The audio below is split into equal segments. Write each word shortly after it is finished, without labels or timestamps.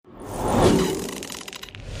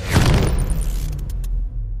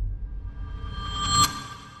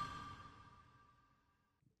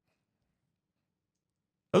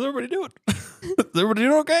everybody doing? Is everybody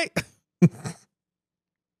doing okay?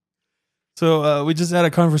 So we just had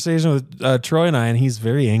a conversation with Troy and I, and he's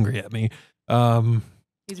very angry at me.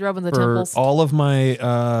 He's rubbing the for temples. all of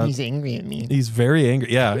my. He's angry at me. He's very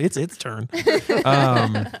angry. Yeah, it's turn.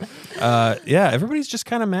 Yeah, everybody's just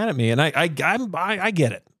kind of mad at me, and I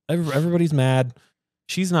get it. Everybody's mad.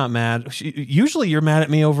 She's not mad. Usually, you're mad at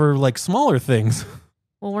me over like smaller things.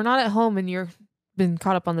 Well, we're not at home, and you're been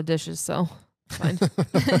caught up on the dishes, so fine.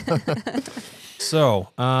 So,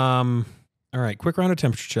 all right, quick round of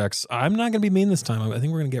temperature checks. I'm not going to be mean this time. I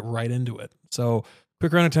think we're going to get right into it. So,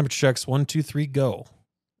 quick round of temperature checks. 1, 2, 3, go.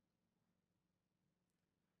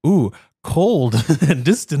 Ooh, cold and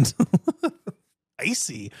distant.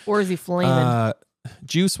 Icy. Or is he flaming?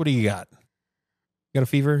 Juice, what do you got? You got a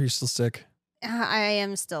fever? You're still sick? I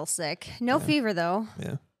am still sick. No fever though.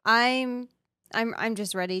 Yeah. I'm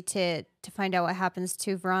just ready to find out what happens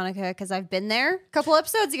to Veronica because I've been there a couple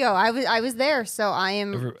episodes ago. I was there, so I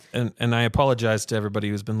am. And I apologize to everybody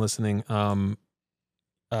who's been listening. You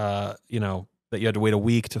know that you had to wait a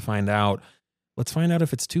week to find out. Let's find out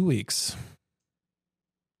if it's 2 weeks.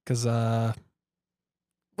 Because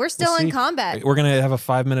we're still in combat. We're gonna have a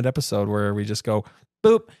 5-minute episode where we just go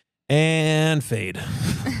boop and fade.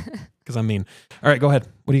 Because I'm mean. All right, go ahead.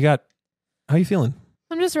 What do you got? How you feeling?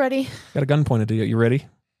 I'm just ready. Got a gun pointed to you. You ready?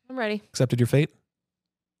 I'm ready. Accepted your fate?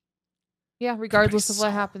 Yeah, regardless of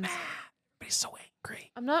what happens. Everybody's so angry.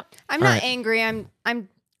 I'm not right. Angry. I'm.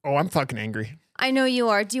 Oh, I'm fucking angry. I know you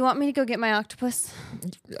are. Do you want me to go get my octopus?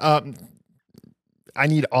 I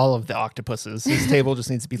need all of the octopuses. His table just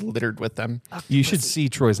needs to be littered with them. You should see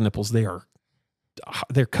Troy's nipples. They're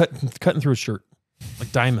cutting through his shirt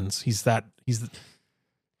like diamonds. He's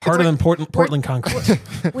harder than Portland concrete.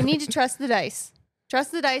 We need to trust the dice.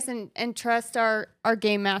 Trust the dice and trust our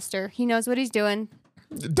game master. He knows what he's doing.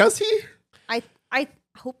 Does he? I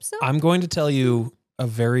hope so. I'm going to tell you a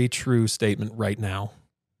very true statement right now.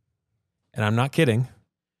 And I'm not kidding.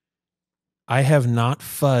 I have not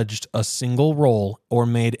fudged a single roll or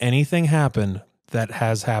made anything happen that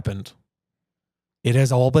has happened. It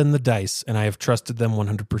has all been the dice, and I have trusted them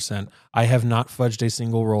 100%. I have not fudged a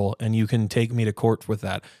single roll, and you can take me to court with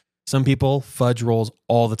that. Some people fudge rolls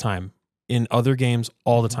all the time. In other games,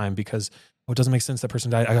 all the time, because it doesn't make sense that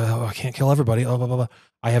person died. I can't kill everybody. Blah, blah, blah.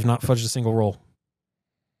 I have not fudged a single roll.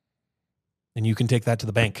 And you can take that to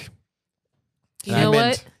the bank. You know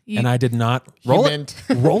what? And I did not roll it.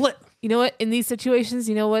 Roll it. You know what? In these situations,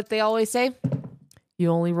 you know what they always say? You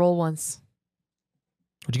only roll once.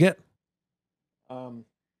 What'd you get? A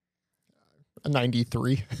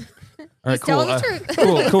 93. All right, He's cool. telling the truth.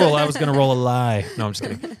 Cool. I was going to roll a lie. No, I'm just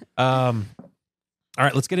kidding. All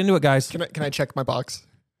right, let's get into it, guys. Can I check my box?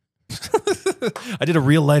 I did a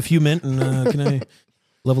real life human, and can I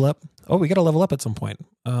level up? Oh, we got to level up at some point.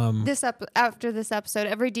 After this episode,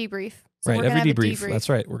 every debrief. So right, every debrief. That's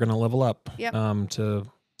right. We're going to level up. Yep.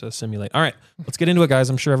 To simulate. All right, let's get into it, guys.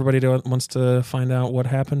 I'm sure everybody wants to find out what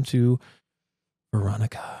happened to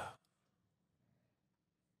Veronica.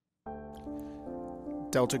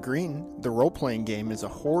 Delta Green, the role-playing game, is a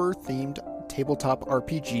horror-themed tabletop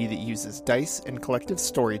RPG that uses dice and collective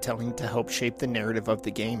storytelling to help shape the narrative of the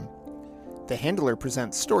game. The handler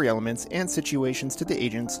presents story elements and situations to the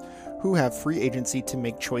agents who have free agency to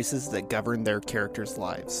make choices that govern their characters'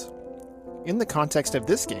 lives. In the context of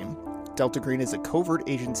this game, Delta Green is a covert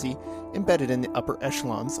agency embedded in the upper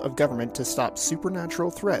echelons of government to stop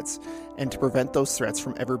supernatural threats and to prevent those threats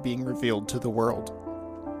from ever being revealed to the world.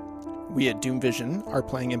 We at Doom Vision are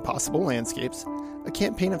playing Impossible Landscapes, a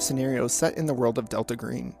campaign of scenarios set in the world of Delta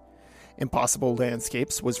Green. Impossible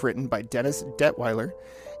Landscapes was written by Dennis Detweiler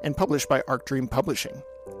and published by Arc Dream Publishing.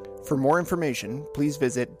 For more information, please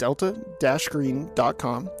visit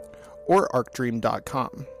delta-green.com or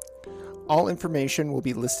arcdream.com. All information will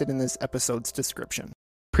be listed in this episode's description.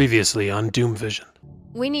 Previously on Doom Vision.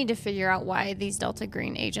 We need to figure out why these Delta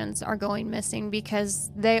Green agents are going missing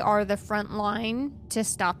because they are the front line to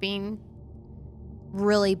stopping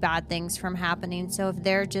really bad things from happening. So if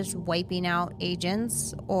they're just wiping out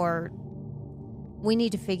agents, or we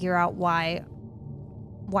need to figure out why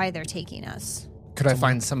they're taking us. Could I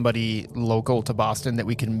find somebody local to Boston that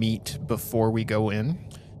we can meet before we go in?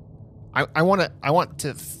 I want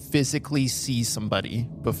to physically see somebody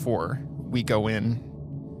before we go in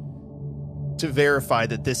to verify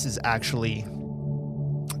that this is actually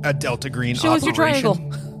a Delta Green Show us operation. your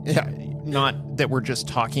triangle. Yeah, not that we're just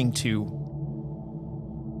talking to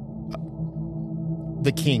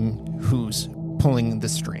the king who's pulling the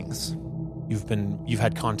strings. You've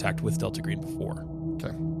had contact with Delta Green before.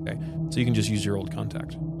 Okay. So you can just use your old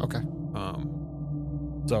contact. Okay.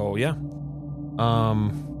 So yeah.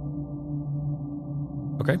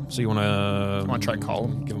 Okay, so you want to... Want to try call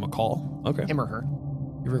him? Give him a call? Okay. Him or her?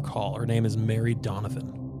 Give her a call. Her name is Mary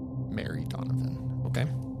Donovan. Mary Donovan. Okay.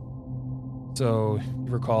 So,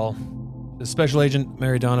 you recall, the Special Agent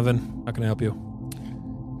Mary Donovan. How can I help you?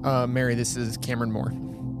 Mary, this is Cameron Moore.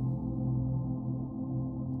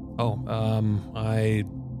 I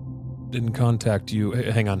didn't contact you.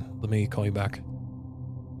 Hang on. Let me call you back.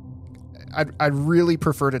 I'd really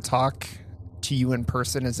prefer to talk to you in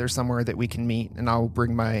person. Is there somewhere that we can meet? And I'll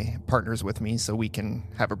bring my partners with me so we can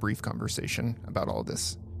have a brief conversation about all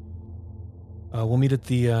this. We'll meet at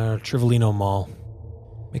the Trivolino Mall.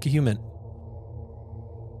 Make a human.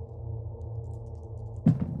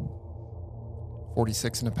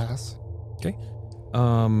 46 and a pass. Okay.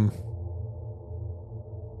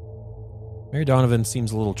 Mary Donovan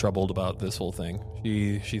seems a little troubled about this whole thing.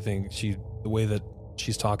 She thinks the way that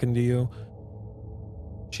she's talking to you,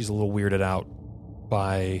 she's a little weirded out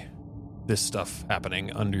by this stuff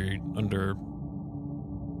happening under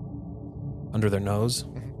their nose.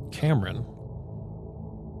 Mm-hmm. Cameron,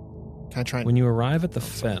 Can I try? when you arrive at the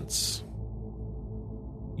fence,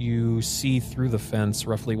 you see through the fence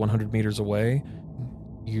roughly 100 meters away.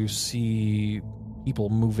 You see people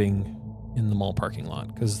moving in the mall parking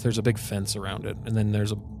lot because there's a big fence around it, and then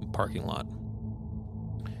there's a parking lot.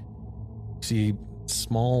 You see a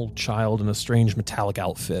small child in a strange metallic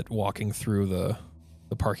outfit walking through the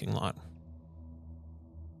parking lot.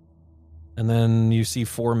 And then you see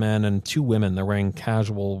 4 men and 2 women. They're wearing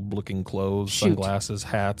casual-looking clothes, sunglasses,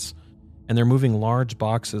 hats, and they're moving large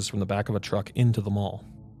boxes from the back of a truck into the mall.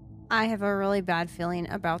 I have a really bad feeling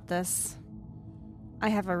about this. I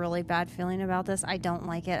don't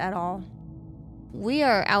like it at all. We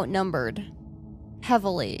are outnumbered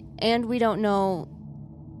heavily, and we don't know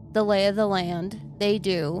the lay of the land. They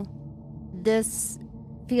do. This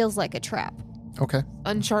feels like a trap. Okay.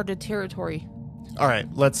 Uncharted territory. All right.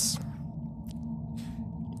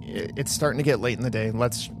 It's starting to get late in the day.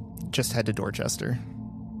 Let's just head to Dorchester.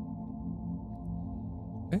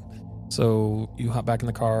 Okay. So you hop back in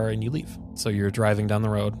the car and you leave. So you're driving down the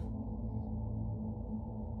road.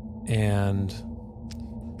 And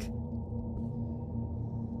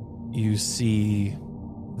you see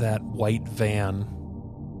that white van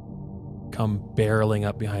come barreling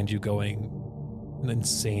up behind you going an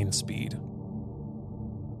insane speed.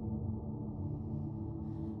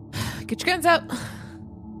 Get your guns out.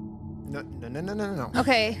 No.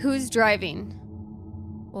 Okay, who's driving?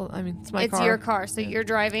 Well, I mean, it's my It's car. your car, so you're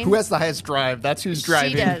driving. Who has the highest drive? That's who's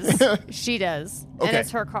driving. She does. She does. And Okay.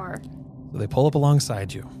 it's her car. So they pull up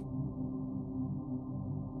alongside you.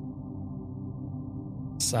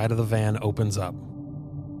 Side of the van opens up.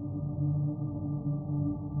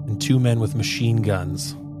 And 2 men with machine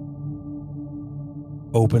guns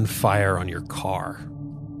open fire on your car.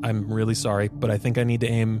 I'm really sorry, but I think I need to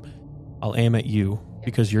aim. I'll aim at you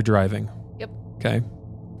because you're driving. Yep. Okay.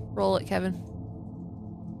 Roll it, Kevin.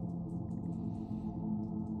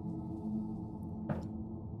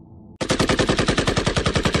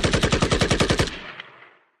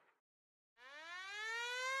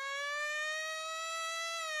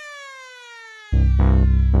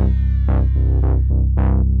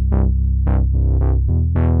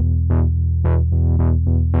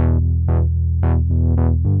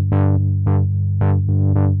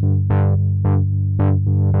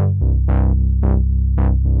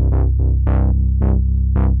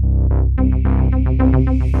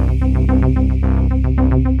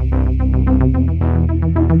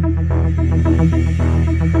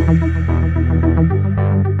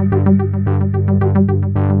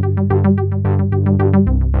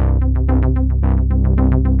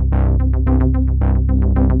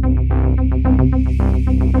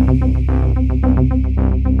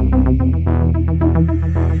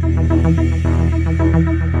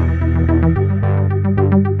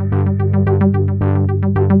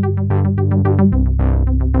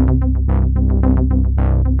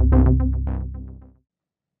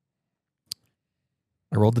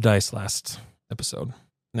 I rolled the dice last episode.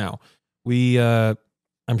 Now,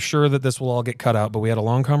 I'm sure that this will all get cut out, but we had a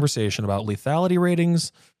long conversation about lethality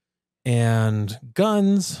ratings and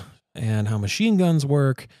guns and how machine guns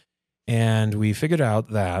work. And we figured out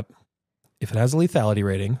that if it has a lethality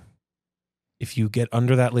rating, if you get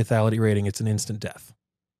under that lethality rating, it's an instant death.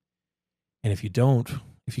 And if you don't,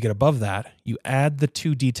 if you get above that, you add the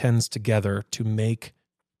 2 D10s together to make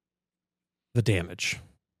the damage.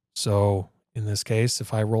 So in this case,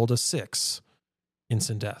 if I rolled a 6,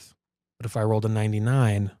 instant death. But if I rolled a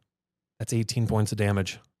 99, that's 18 points of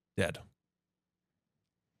damage, dead.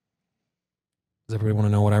 Does everybody want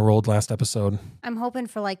to know what I rolled last episode? I'm hoping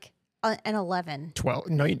for like an 11. 12.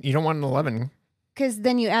 No, you don't want an 11. Because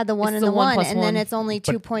then you add the one It's and the the one one, plus and one. then it's only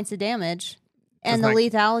 2 But- points of damage. And the my-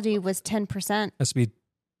 lethality was 10%. Has to be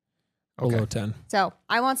below Okay. 10. So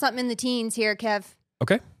I want something in the teens here, Kev.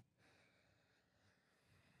 Okay.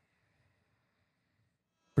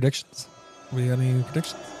 Predictions. We got any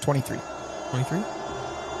predictions? 23. 23?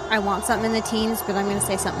 I want something in the teens, but I'm going to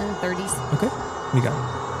say something in the 30s. Okay. We got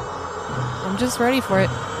I'm just ready for it.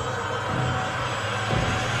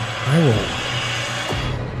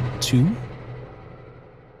 I roll 2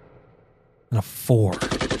 and a 4.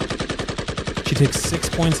 She takes 6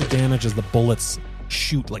 points of damage as the bullets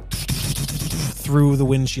shoot like through the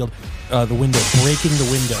windshield, the window, breaking the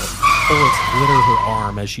window. Bullets glitter her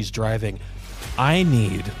arm as she's driving. I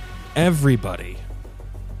need everybody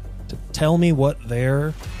to tell me what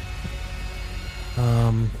their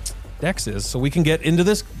dex is so we can get into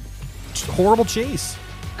this horrible chase.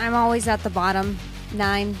 I'm always at the bottom,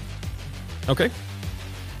 9. Okay.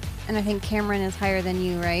 And I think Cameron is higher than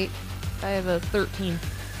you, right? I have a 13.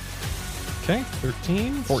 Okay,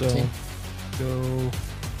 13. 14. So go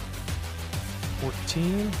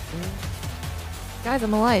 14. Guys,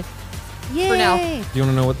 I'm alive. Yay! now. Do you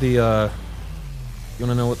want to know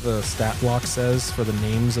what the stat block says for the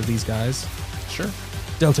names of these guys? Sure.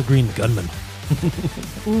 Delta Green Gunman.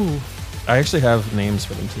 Ooh. I actually have names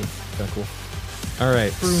for them too. Kind of cool. All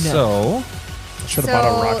right. Bruno. So I should have bought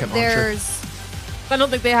a rocket launcher. There's I don't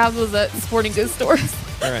think they have those at sporting goods stores.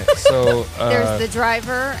 all right. So there's the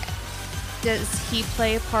driver. Does he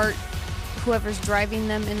play a part? Whoever's driving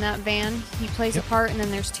them in that van, he plays Yep. a part, and then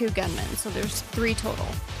there's 2 gunmen, so there's 3 total.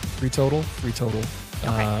 3 total.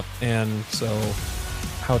 Okay. And so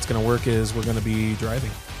how it's going to work is we're going to be driving.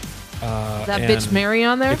 Is that and bitch Mary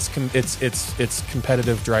on there? It's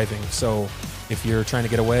competitive driving. So if you're trying to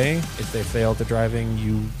get away, if they fail at the driving,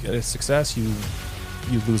 you get a success. You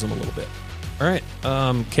lose them a little bit. All right,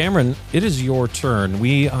 Cameron, it is your turn.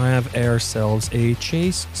 We have ourselves a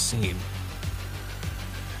chase scene.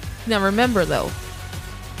 Now remember though,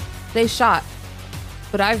 they shot,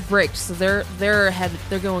 but I've braked, so they're ahead.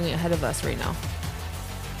 They're going ahead of us right now.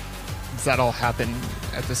 Does that all happen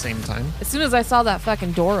at the same time? As soon as I saw that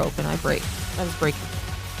fucking door open, I braked. I was braking.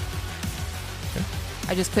 Okay.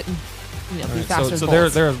 I just couldn't, be All right, faster. so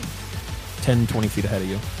than they're bullets. 10, 20 feet ahead of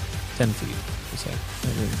you. 10 feet, we'll say.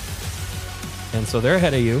 And so they're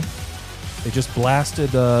ahead of you. They just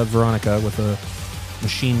blasted Veronica with a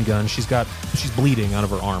machine gun. She's bleeding out of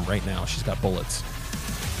her arm right now. She's got bullets.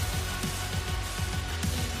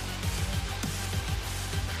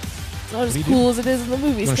 Not as do you cool as it is in the You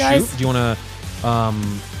movies, want to guys. shoot? Do you want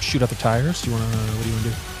to shoot out the tires? What do you want to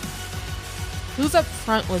do? Who's up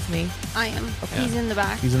front with me? I am. Okay. He's in the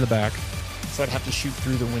back. He's in the back. So I'd have to shoot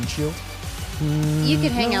through the windshield? You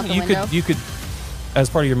could hang out the you window. You could, as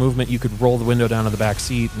part of your movement, you could roll the window down to the back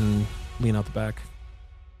seat and lean out the back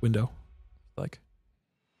window. Like,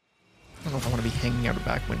 I don't know if I want to be hanging out a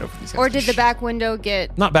back window for these guys. Or to did the shoot. back window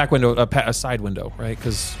get... not back window, a side window, right?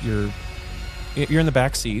 Because you're in the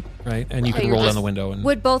back seat, right? And you Oh, can you're roll down just- the window. And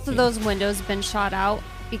Would both of those windows have been shot out?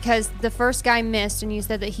 Because the first guy missed, and you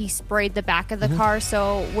said that he sprayed the back of the car,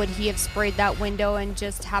 so would he have sprayed that window and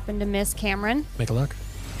just happened to miss Cameron? make a luck.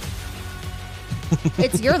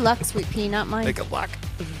 It's your luck, Sweet Pea, not mine. Make a luck.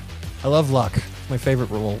 I love luck. It's my favorite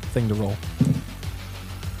thing to roll.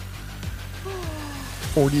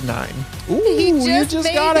 49. Ooh, He you just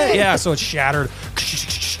made got it. it. Yeah, so it's shattered.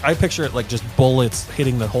 I picture it like just bullets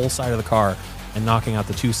hitting the whole side of the car and knocking out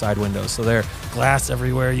the 2 side windows. So there, glass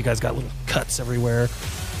everywhere. You guys got little cuts everywhere.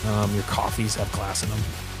 Your coffees have glass in them.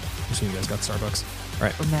 I'm assuming you guys got Starbucks. All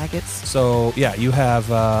right. Or maggots. So yeah, you have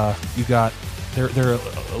you got they're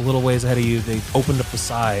a little ways ahead of you. They opened up the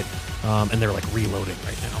side and they're like reloading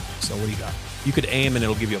right now. So what do you got? You could aim and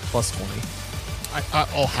it'll give you a plus 20.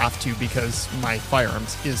 I'll have to because my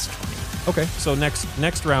firearms is 20. Okay, so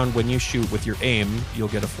next round when you shoot with your aim, you'll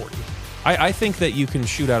get a 40. I think that you can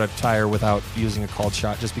shoot out a tire without using a called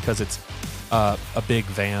shot just because it's a big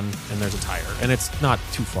van and there's a tire and it's not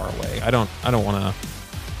too far away. I don't want to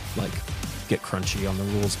like get crunchy on the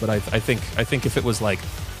rules, but I think if it was like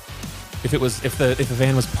if the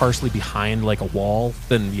van was partially behind like a wall,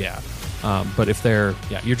 then yeah. But if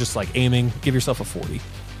you're just like aiming, give yourself a 40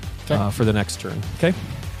 for the next turn. Okay,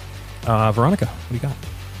 Veronica, what do you got?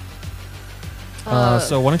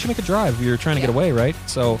 So why don't you make a drive? You're trying to get away, right?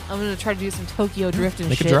 So I'm gonna try to do some Tokyo drift and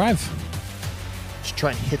make shit. a drive. Just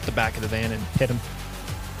try and hit the back of the van and hit him.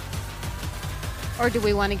 Or do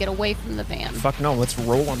we want to get away from the van? Fuck no, let's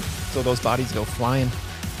roll them so those bodies go flying.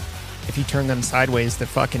 If you turn them sideways, the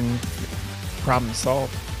fucking problem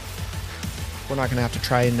solved. We're not going to have to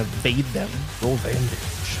try and evade them. Roll van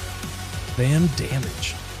damage. Van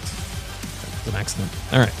damage. It's an accident.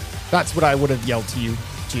 All right. That's what I would have yelled to you,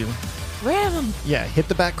 too. Ram him. Yeah, hit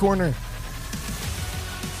the back corner.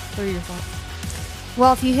 What are your thoughts?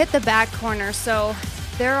 Well, if you hit the back corner, so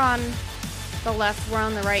they're on the left, we're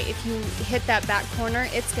on the right. If you hit that back corner,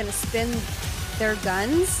 it's going to spin their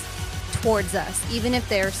guns towards us. Even if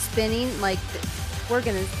they're spinning, like, we're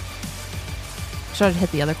going to... Should I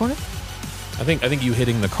hit the other corner? I think you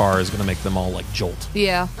hitting the car is going to make them all like jolt.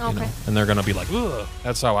 Yeah. You Okay. know? And they're going to be like, ugh.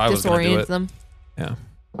 That's how I was going to do Disorient it. them. Yeah.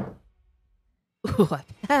 Ooh, I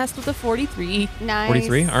passed with a 43. Nice.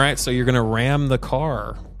 43. All right. So you're going to ram the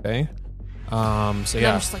car. Okay. So And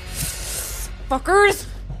yeah. I'm just like, fuckers.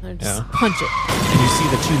 And I just Yeah. punch it. And you see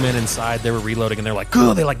the two men inside. They were reloading, and they're like,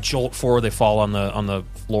 "Ugh," they like jolt forward. They fall on the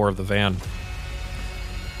floor of the van.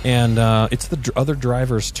 And it's the other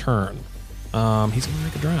driver's turn. He's gonna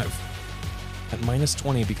make a drive at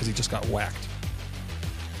 -20 because he just got whacked.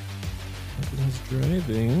 His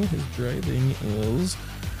driving is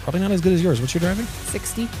probably not as good as yours. What's your driving?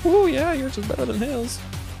 60. Oh yeah, yours is better than his.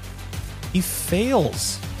 He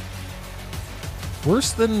fails.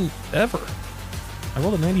 Worse than ever. I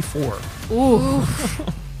rolled a 94. Ooh.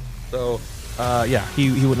 So, yeah,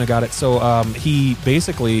 he wouldn't have got it. So, he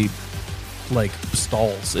basically, like,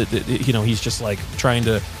 stalls. He's just, like, trying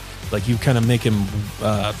to, like, you kind of make him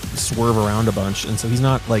swerve around a bunch. And so he's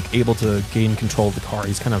not, like, able to gain control of the car.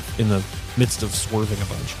 He's kind of in the midst of swerving a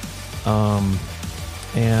bunch.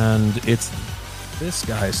 And it's this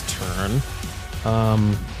guy's turn.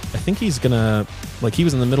 I think he's going to, like, he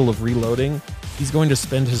was in the middle of reloading. He's going to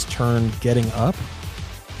spend his turn getting up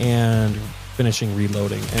and finishing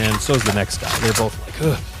reloading, and so is the next guy. They're both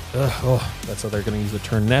like, oh, that's how they're going to use the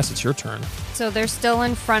turn. Ness, it's your turn. So they're still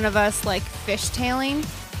in front of us, like, fishtailing?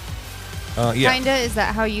 Yeah. Kinda? Is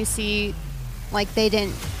that how you see, like, they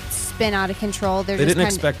didn't spin out of control? They just didn't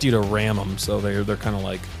kinda- expect you to ram them, so they're kind of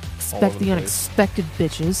like all over Expect the place. unexpected,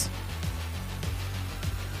 bitches.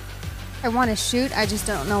 I want to shoot, I just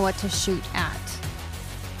don't know what to shoot at.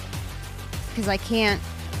 Because I can't,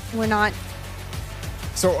 we're not...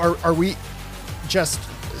 So are we, just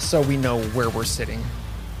so we know where we're sitting,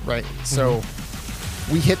 right? So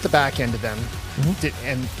we hit the back end of them,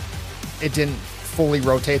 and it didn't fully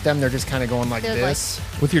rotate them. They're just kind of going like They're this.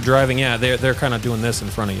 With your driving, yeah, they're kind of doing this in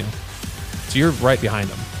front of you. So you're right behind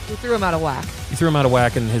him. We threw him out of whack. You threw him out of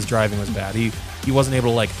whack, and his driving was bad. He wasn't able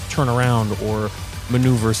to like turn around or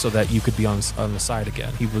maneuver so that you could be on the side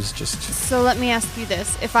again. He was just... So let me ask you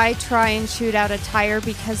this. If I try and shoot out a tire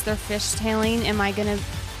because they're fishtailing, am I going to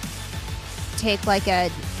take like a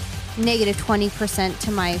negative 20%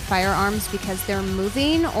 to my firearms because they're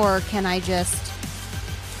moving, or can I just...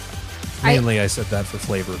 Mainly I said that for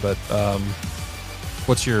flavor, but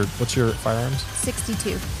what's your firearms?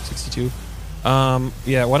 62. 62.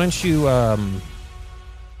 Yeah, why don't you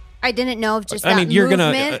I didn't know if just I mean, that you're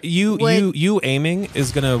gonna movement you aiming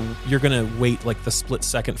is you're gonna wait like the split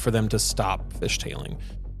second for them to stop fishtailing.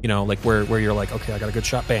 You know, like where you're like, okay, I got a good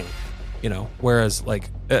shot, bang. You know, whereas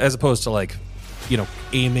like as opposed to like, you know,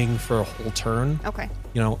 aiming for a whole turn. Okay.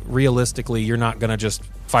 You know, realistically, you're not gonna just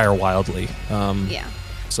fire wildly. Yeah.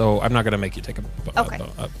 So I'm not gonna make you take a. Okay.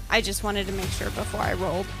 I just wanted to make sure before I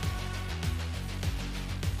rolled.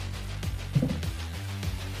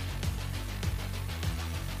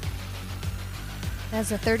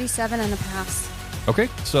 That's a 37 and a pass. Okay,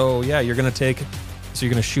 so yeah, you're gonna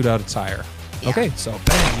shoot out a tire. Yeah. Okay, so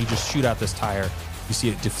bang, you just shoot out this tire. You see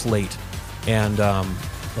it deflate, and now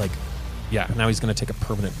he's gonna take a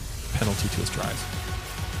permanent penalty to his drive.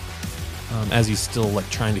 As he's still like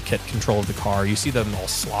trying to get control of the car, you see them all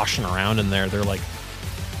sloshing around in there. They're like,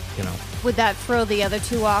 you know. Would that throw the other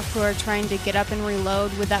two off who are trying to get up and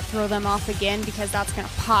reload? Would that throw them off again because that's gonna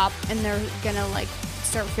pop and they're gonna like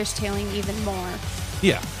start fishtailing even more?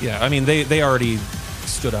 Yeah. I mean, they already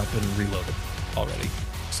stood up and reloaded already.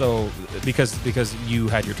 So because you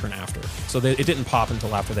had your turn after, so it didn't pop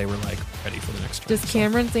until after they were like ready for the next turn. Does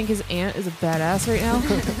Cameron think his aunt is a badass right now?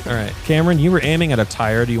 All right, Cameron, you were aiming at a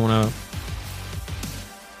tire. Do you want to?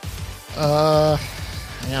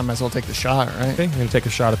 Yeah, I might as well take the shot, right? Okay, you're gonna take a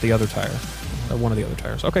shot at the other tire, one of the other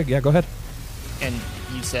tires. Okay, yeah, go ahead. And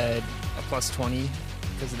you said a plus 20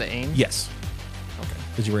 because of the aim? Yes, Okay.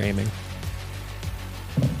 because you were aiming.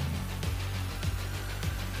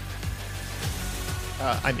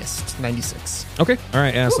 I missed. 96. Okay, all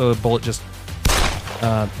right, yeah. So the bullet just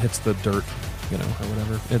hits the dirt, you know, or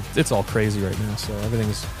whatever. It's all crazy right now, so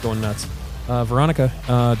everything's going nuts. Veronica,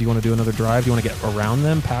 do you want to do another drive? Do you want to get around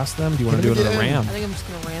them, past them? Do you want to do another ram? I think I'm just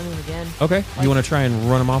gonna ram him again. Okay. Do you want to try and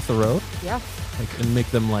run them off the road, Yeah. like, and make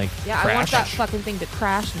them like Yeah, crash? I want that fucking thing to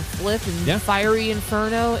crash and flip and Yeah. fiery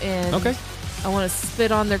inferno and Okay. I want to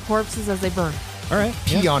spit on their corpses as they burn. All right.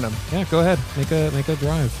 Pee on them. Yeah, go ahead. Make a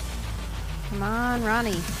drive. Come on,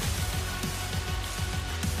 Ronnie.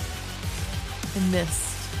 I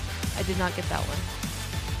missed. I did not get that one.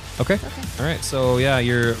 Okay. Okay. All right. So yeah,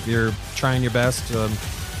 you're trying your best.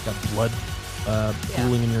 Got blood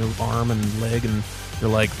pooling in your arm and leg, and you're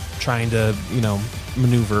like trying to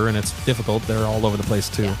maneuver, and it's difficult. They're all over the place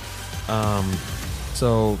too. Yeah.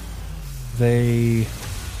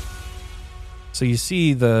 So you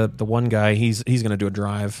see the one guy. He's going to do a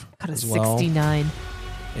drive Got a as well, 69.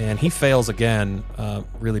 and he fails again,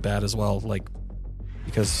 really bad as well. Like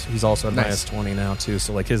because he's also at Nice. minus 20 now too.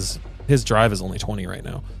 So like his drive is only 20 right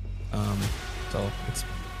now. So it's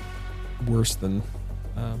worse than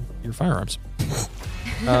your firearms.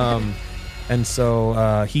 And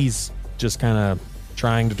so he's just kind of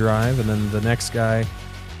trying to drive, and then the next guy,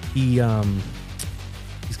 he's going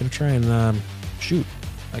to try and shoot,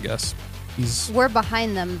 I guess. We're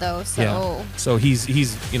behind them though, so Yeah. So he's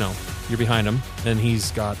you're behind him, and he's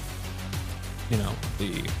got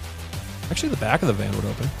the back of the van would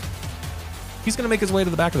open. He's going to make his way to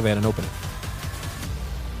the back of the van and open it.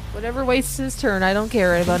 Whatever wastes his turn, I don't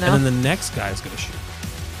care about now. And then the next guy is going to shoot.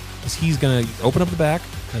 'Cause he's going to open up the back,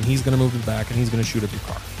 and he's going to move to the back, and he's going to shoot at your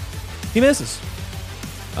car. He misses.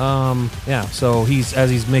 Yeah. So as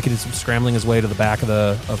he's making scrambling his way to the back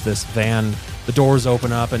of this van, the doors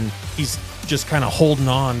open up, and he's just kind of holding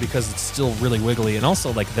on because it's still really wiggly, and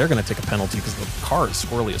also like they're going to take a penalty because the car is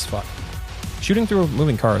squirrely as fuck. Shooting through a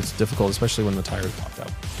moving car is difficult, especially when the tires popped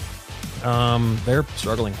out. They're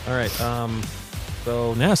struggling. All right.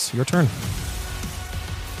 So Ness, your turn.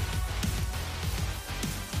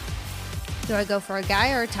 do I go for a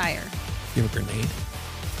guy or a tire? You have a grenade.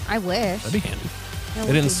 I wish. That'd be handy. That They would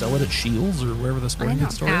didn't be sell it handy. at Shields or wherever the I sporting know,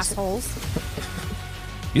 goods store is. assholes.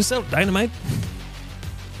 You sell dynamite?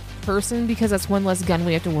 Person, because that's one less gun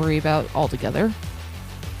we have to worry about altogether.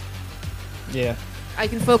 Yeah. I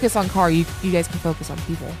can focus on car. You guys can focus on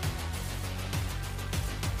people.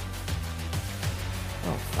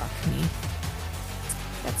 Oh, fuck me.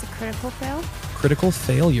 That's a critical fail. Critical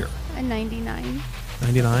failure. A 99.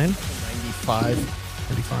 99? 95.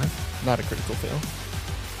 35? Not a critical fail.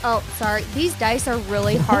 Oh, sorry. These dice are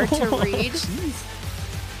really hard to read.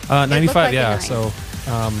 95, like a yeah. 9. So,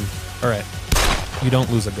 all right. You don't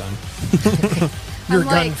lose a gun. Your I'm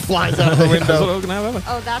gun like- flies out the That's what I window. was gonna have.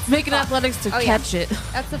 Oh, that's Make the an fi- athletics to Oh, yeah. catch it.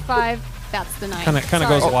 That's a 5. That's the 9. Kind of Sorry.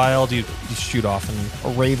 goes wild. You shoot off,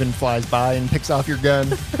 and A raven flies by and picks off your gun.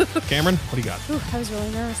 Cameron, what do you got? Ooh, I was really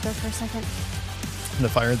nervous there for a second. And the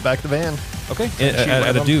fire in the back of the van. Okay, Shoot one at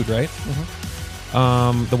of a them. dude, right?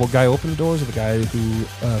 The guy opened the doors, or the guy who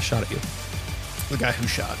shot at you? The guy who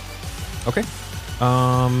shot. Okay.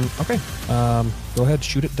 Okay. Go ahead,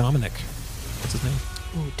 shoot at Dominic. What's his name?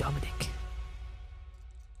 Ooh, Dominic.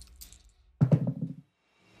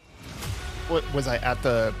 What was I at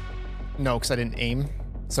the? No, because I didn't aim.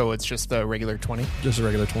 So it's just the regular 20. Just a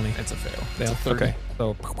regular 20. It's a fail. It's Yeah. a 30. Okay.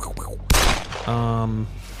 So, all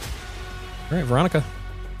right, Veronica.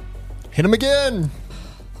 Hit him again.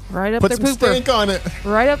 Right up Put their some pooper. stank on it.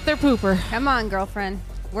 Right up their pooper. Come on, girlfriend.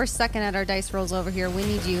 We're sucking at our dice rolls over here. We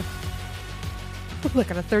need you.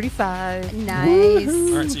 Look at a 35. Nice.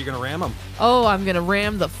 All right, so you're gonna ram him. Oh, I'm gonna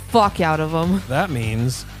ram the fuck out of them. That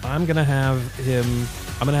means I'm gonna have him.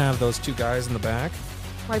 I'm gonna have those two guys in the back.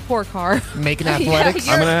 My poor car. Making Yeah, athletics.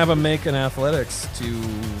 you're- I'm gonna have him make an athletics to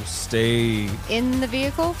stay. In the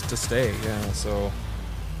vehicle? Yeah. So.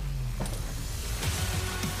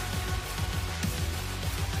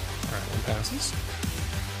 All right, one passes.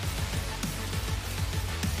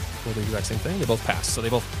 Well, the exact same thing. They both pass, so they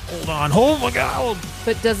both hold on. Oh my god!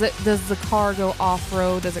 But does the car go off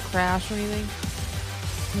road? Does it crash or anything?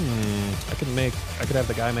 I could have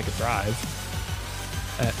the guy make a drive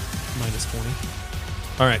at minus 20.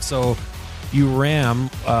 All right, so you ram.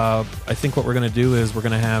 I think what we're gonna do is we're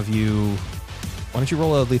gonna have you. Why don't you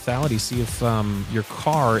roll a lethality? See if your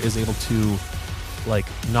car is able to like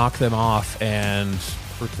knock them off and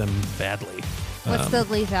hurt them badly. What's the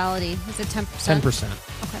lethality? Is it 10%? 10%?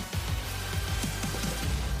 Okay.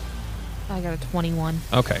 I got a 21.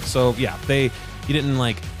 Okay, so yeah, you didn't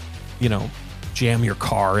like, jam your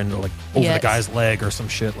car into like over Yet. the guy's leg or some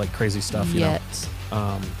shit like crazy stuff. Yet.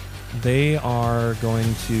 They are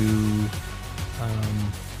going to,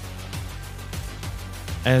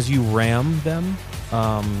 as you ram them,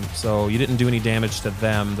 so you didn't do any damage to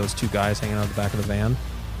them, those two guys hanging out the back of the van.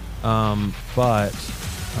 But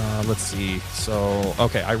let's see. So,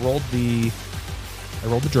 okay, I rolled the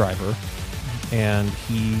driver, and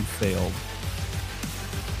he failed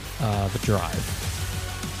the drive.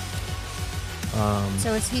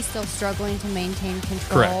 So is he still struggling to maintain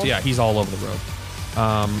control? Correct. Yeah, he's all over the road.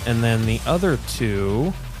 And then the other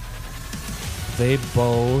two, they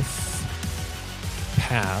both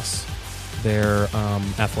pass their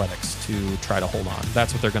athletics to try to hold on.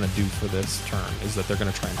 That's what they're going to do for this turn, is that they're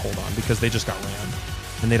going to try and hold on because they just got rammed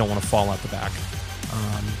and they don't want to fall out the back.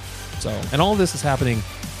 And all of this is happening,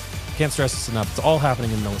 can't stress this enough, it's all happening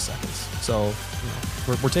in milliseconds. So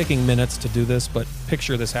we're taking minutes to do this, but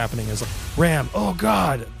picture this happening as a ram. Oh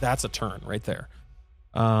God, that's a turn right there.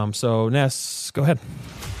 So Ness, go ahead.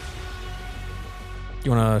 Do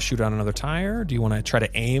you want to shoot out another tire? Do you want to try to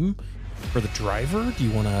aim for the driver? Do you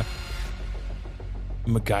want to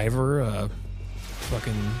MacGyver a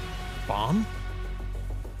fucking bomb?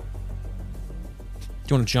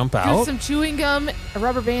 Do you want to jump out? Use some chewing gum, a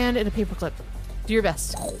rubber band, and a paperclip. Do your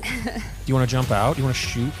best. Do you want to jump out? Do you want to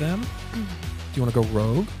shoot them? Do you want to go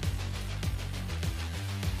rogue?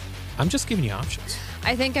 I'm just giving you options.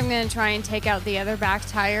 I think I'm going to try and take out the other back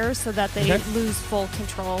tire so that they lose full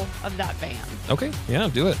control of that van. Okay, yeah,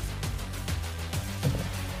 do it.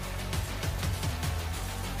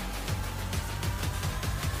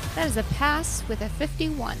 That is a pass with a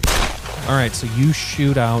 51. All right, so you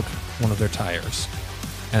shoot out one of their tires.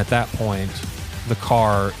 And at that point, the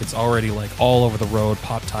car, it's already like all over the road,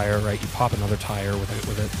 pop tire, right? You pop another tire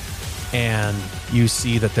with it. And you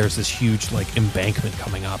see that there's this huge like embankment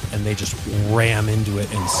coming up, and they just ram into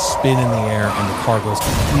it and spin in the air, and the car goes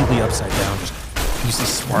completely upside down. Just you see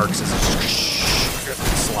sparks as it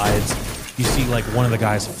slides. You see like one of the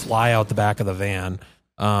guys fly out the back of the van.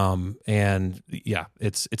 And yeah,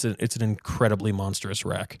 it's an incredibly monstrous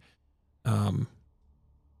wreck.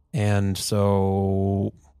 And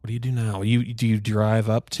so what do you do now? Do you drive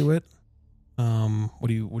up to it? What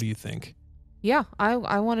do you think? Yeah,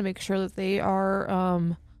 I want to make sure that they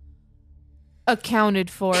are accounted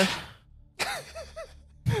for.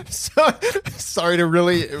 Sorry to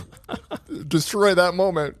really destroy that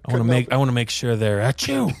moment. I want to make sure they're at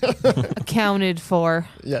you. Accounted for.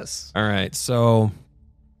 Yes. All right. So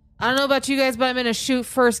I don't know about you guys, but I'm in a shoot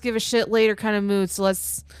first, give a shit later kind of mood. So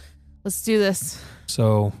let's do this.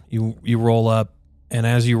 So you roll up, and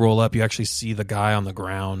as you roll up, you actually see the guy on the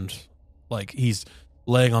ground, like he's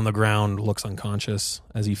laying on the ground, looks unconscious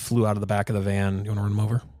as he flew out of the back of the van. You want to run him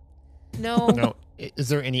over? No. Is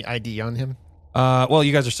there any ID on him? Well,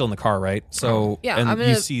 you guys are still in the car, right? So yeah, and I'm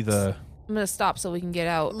gonna stop so we can get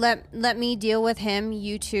out. Let me deal with him.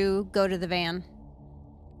 You two go to the van.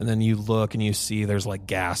 And then you look and you see there's like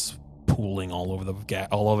gas pooling all over the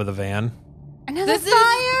van. Another This is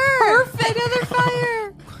fire! perfect. Another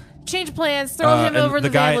fire! Change plans. Throw him And over the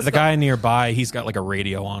van. Let's the go. guy nearby, he's got like a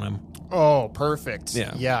radio on him. Oh, perfect.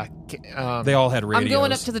 Yeah. Yeah. They all had radios. I'm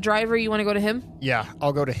going up to the driver. You want to go to him? Yeah,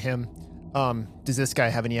 I'll go to him. Does this guy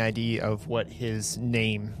have any idea of what his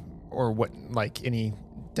name or what, like, any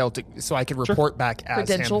Delta, so I could report back as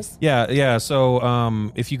Credentials. him? Yeah.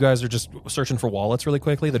 So if you guys are just searching for wallets really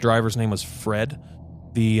quickly, the driver's name was Fred.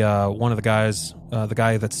 The one of the guys, the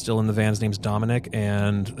guy that's still in the van's name's Dominic,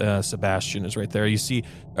 and Sebastian is right there. You see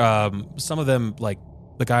some of them, like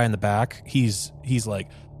the guy in the back, he's like,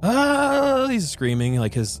 he's screaming,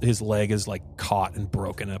 like his leg is like caught and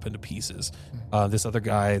broken up into pieces. This other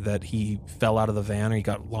guy that he fell out of the van, or he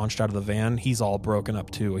got launched out of the van, he's all broken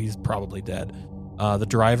up too. He's probably dead. The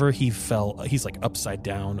driver, he's like upside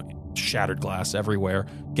down, shattered glass everywhere,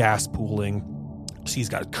 gas pooling. He's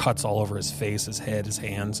got cuts all over his face, his head, his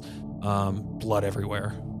hands, blood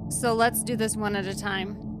everywhere. So let's do this one at a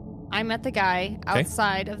time. I met the guy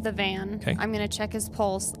outside of the van. Okay. I'm going to check his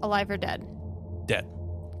pulse, alive or dead. Dead.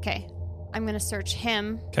 Okay. I'm going to search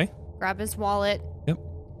him. Okay. Grab his wallet. Yep.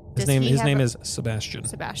 His Does name is Sebastian.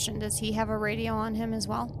 Sebastian. Does he have a radio on him as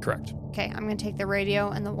well? Correct. Okay. I'm going to take the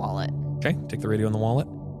radio and the wallet. Okay. Take the radio and the wallet.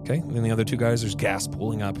 Okay. And then the other two guys, there's gas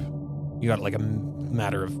pooling up. You got like a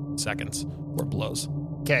matter of seconds where it blows.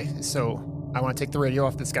 Okay, so I want to take the radio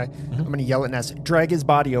off this guy. I'm going to yell at Ness, drag his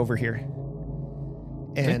body over here.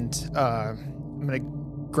 And I'm going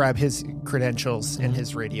to grab his credentials and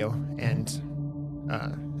his radio and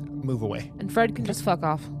move away. And Fred can just fuck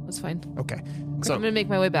off. That's fine. Okay. I'm So gonna make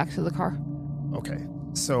my way back to the car. okay.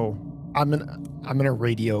 So I'm gonna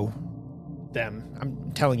radio them.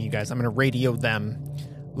 I'm telling you guys, I'm gonna radio them,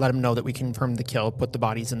 let them know that we confirmed the kill, put the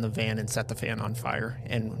bodies in the van, and set the van on fire,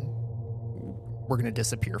 and we're gonna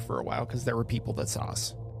disappear for a while because there were people that saw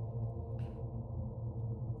us.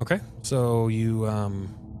 Okay. So you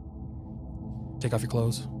take off your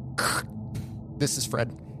clothes. This is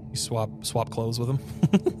Fred. You swap clothes with him.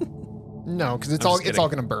 No, because it's I'm all just it's all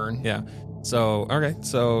gonna burn. Yeah. So okay.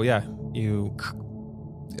 So yeah, you.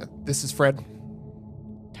 Yeah, this is Fred.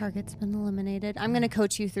 Target's been eliminated. I'm going to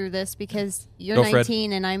coach you through this because you're Go, Fred.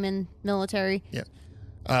 19 and I'm in military.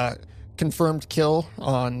 Yeah. Confirmed kill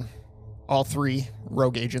on all 3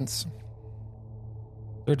 rogue agents.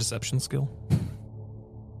 Their deception skill.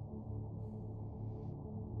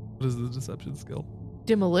 What is the deception skill?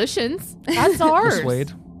 Demolitions. That's ours.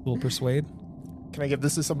 Persuade. Will persuade. Can I give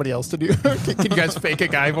this to somebody else to do? Can you guys fake a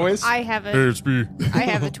guy voice? I have it. It's me. I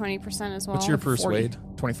have a 20% as well. What's your persuade?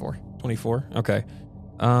 24. 24. Okay.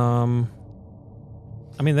 I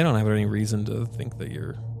mean, they don't have any reason to think that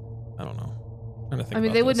you're. I don't know. I'm trying to think I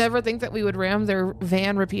mean, about they would this. never think that we would ram their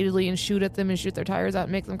van repeatedly and shoot at them and shoot their tires out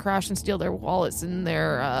and make them crash and steal their wallets and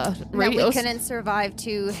their That we radios. couldn't survive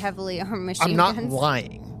 2 heavily armed machine I'm not guns.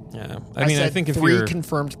 lying. Yeah. I mean, I said think if 3 you're.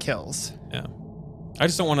 confirmed kills. Yeah. I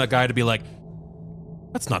just don't want a guy to be like,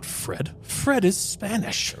 that's not Fred. Fred is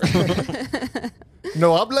Spanish.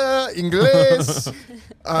 No habla inglés.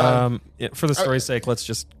 Yeah, for the story's sake, let's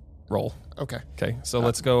just roll. Okay. Okay. So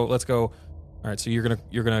let's go. All right. So you're gonna.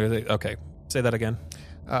 Okay. Say that again.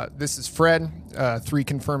 This is Fred. 3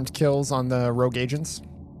 confirmed kills on the rogue agents.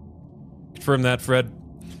 Confirm that, Fred.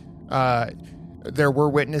 There were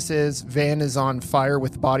witnesses. Van is on fire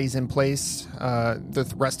with bodies in place.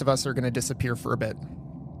 The rest of us are going to disappear for a bit.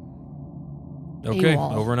 Okay.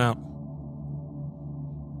 AWOL. Over and out.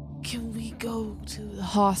 Can we go to the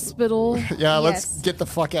hospital? Yeah, let's Yes. get the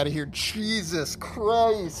fuck out of here. Jesus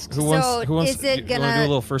Christ. Who wants? So, Who wants? is it you wanna gonna- do a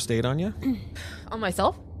little first aid on you? On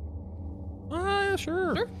myself? Yeah,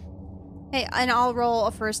 sure. Hey, and I'll roll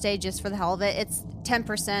a first aid just for the hell of it. It's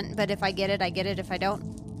 10%, but if I get it, I get it. If I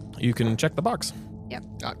don't, You can check the box. yep.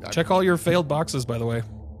 Check all your failed boxes, by the way.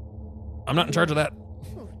 I'm not in charge of that.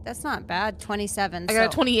 Ooh, that's not bad. 27. I got a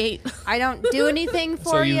so 28. I don't do anything for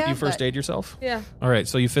So you you. first aid yourself? Yeah. All right.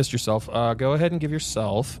 So you fist yourself. Go ahead and give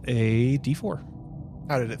yourself a D4.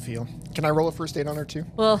 How did it feel? Can I roll a first aid on her too?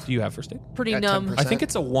 Well, Do you have first aid? pretty At numb. 10%. I think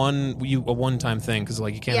it's a one-time thing because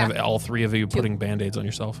like you can't Yeah. have all 3 of you putting band-aids on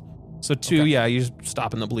yourself. So 2, Okay. yeah, you just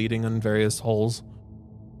stopping the bleeding in various holes.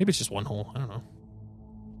 Maybe it's just one hole. I don't know.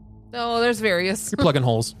 No, there's various. You're plugging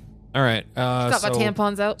holes. All right. Got my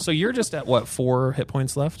tampons out. So you're just at what, 4 hit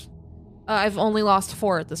points left? I've only lost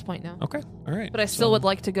 4 at this point now. Okay. All right. But I still would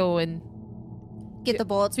like to go and... Get the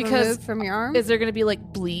bullets Because removed from your arm. Is there going to be like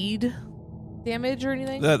bleed damage or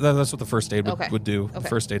anything? That's what the first aid Okay. would do. The Okay.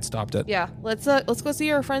 first aid stopped it. Yeah, let's go see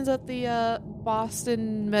our friends at the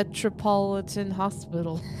Boston Metropolitan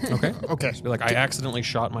Hospital. Okay. Okay. Just be like, I accidentally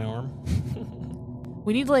shot my arm.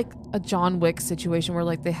 We need like a John Wick situation where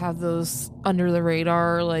like they have those under the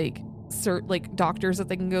radar like doctors that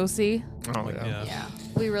they can go see. Oh, yeah. Yeah,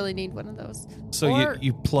 we really need one of those. So Or-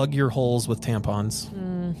 you plug your holes with tampons.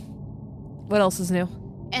 What else is new?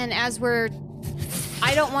 And as we're,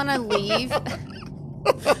 I don't want to leave.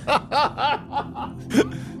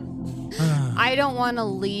 I don't want to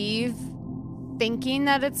leave thinking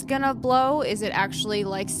that it's gonna blow. Is it actually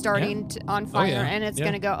like starting on fire yeah. and it's Yeah.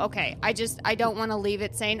 gonna go? Okay, I don't want to leave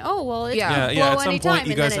it saying, oh well, it's Yeah. gonna Yeah, blow at some anytime. point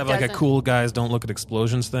you and then guys it have like a doesn't. cool guys don't look at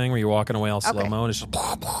explosions thing where you're walking away all slow mo and it's just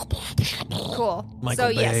Cool. Michael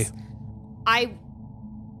so Bay. yes,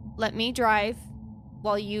 let me drive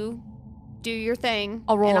while you do your thing.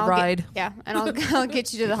 I'll roll and a ride. And I'll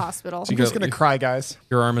get you to the hospital. So I'm just going to cry, guys.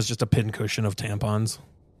 your arm is just a pincushion of tampons.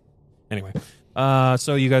 Anyway,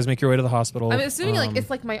 so you guys make your way to the hospital. I'm assuming like Um, it's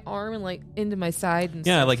like my arm and like into my side. And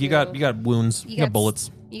yeah, stuff, like you got wounds, you got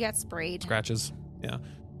bullets, You got sprayed. scratches. Yeah,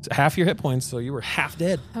 so half your hit points, so you were half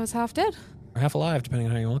dead I was half dead. or half alive, depending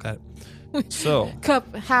on how you look at it. So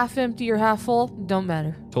Cup half empty or half full, don't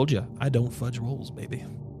matter. told you, I don't fudge rolls, baby.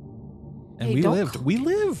 And Hey, we don't- lived. We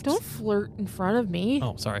lived. Don't flirt in front of me.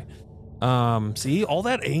 Oh, sorry. See all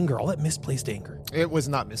that anger, all that misplaced anger. It was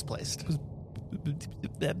not misplaced.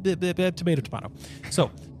 Tomato, tomato. So,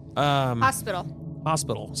 Hospital.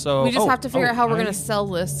 hospital. So We just have to figure out how we're I- gonna sell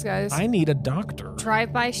this, guys. I need a doctor.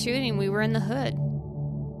 Drive-by shooting. We were in the hood.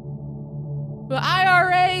 But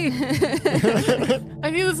IRA. I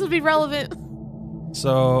knew this would be relevant.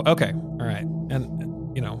 So, okay, all right, and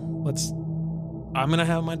I'm gonna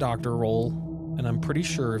have my doctor roll, and I'm pretty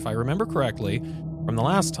sure if I remember correctly from the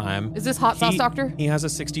last time, Is this hot sauce doctor? He has a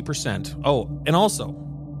 60%. Oh, and also,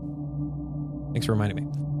 thanks for reminding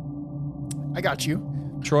me, I got you.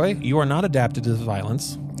 Troy, you are not adapted to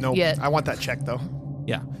violence. Nope. Yet. I want that check, though.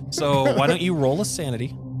 Yeah. So why don't you roll a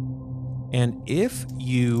sanity? And if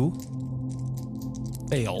you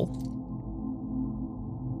fail,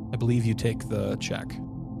 I believe you take the check.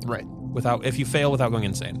 Right. If you fail without going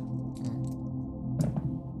insane.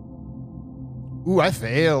 Ooh, I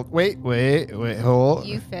failed. Wait, hold.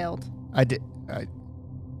 You failed. I did.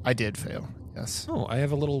 I did fail. Yes. Oh, I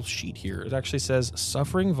have a little sheet here. It actually says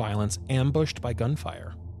suffering violence ambushed by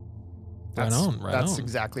gunfire. Right on. That's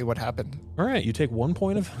exactly what happened. All right, you take 1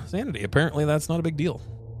 point of sanity. Apparently, that's not a big deal.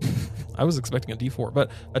 I was expecting a D4,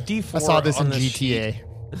 but a D4. I saw this on in this GTA. Sheet,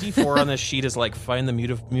 a D4 on this sheet is like find the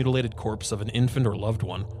mutilated corpse of an infant or loved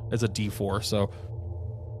one as a D4. So,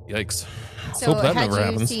 yikes. So Hope that had never you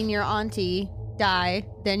happens. seen your auntie die,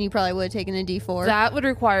 then you probably would have taken a D4. That would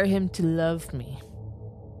require him to love me.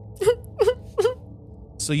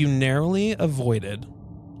 So you narrowly avoided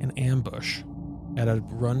an ambush at a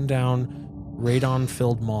rundown,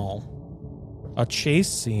 radon-filled mall. A chase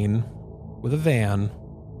scene with a van.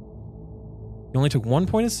 You only took 1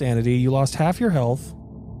 point of sanity. You lost half your health.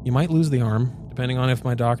 You might lose the arm, depending on if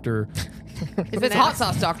my doctor... If it's hot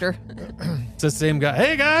sauce, doctor. It's the same guy.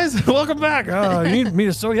 Hey, guys, welcome back. You need me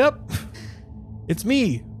to sew you up? It's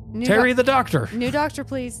me, Terry the doctor. New doctor,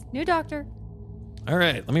 please. New doctor. All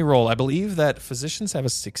right, let me roll. I believe that physicians have a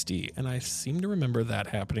 60, and I seem to remember that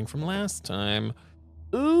happening from last time.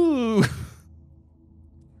 Ooh.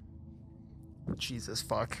 Jesus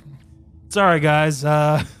fuck. Sorry, guys.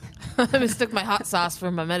 I mistook my hot sauce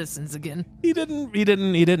for my medicines again. He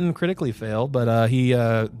didn't critically fail, but he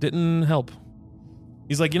didn't help.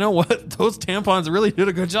 He's like, you know what? Those tampons really did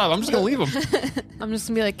a good job. I'm just gonna leave them. I'm just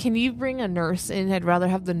gonna be like, can you bring a nurse in? I'd rather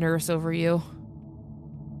have the nurse over you.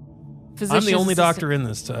 I'm the only doctor in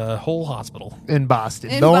this whole hospital. In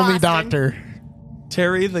Boston. In the only Boston. doctor.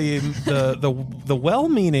 Terry, the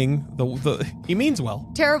well-meaning, he means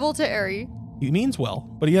well. Terrible to Ari. He means well,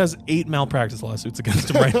 but he has 8 malpractice lawsuits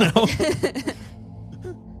against him right now.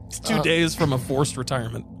 It's 2 days from a forced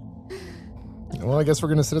retirement. Well, I guess we're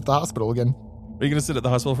going to sit at the hospital again. Are you going to sit at the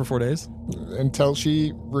hospital for 4 days? Until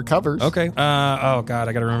she recovers. Okay. Oh, God,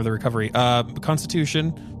 I got to remember the recovery.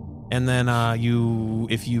 Constitution, and then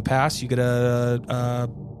if you pass, you get a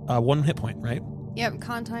 1 hit point, right? Yep,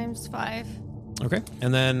 con times 5. Okay.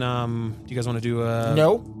 And then do you guys want to do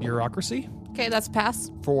No. bureaucracy? Okay, that's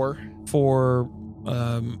pass. 4. Or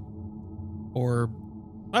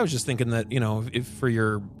I was just thinking that, if for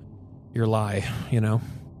your lie,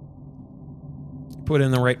 put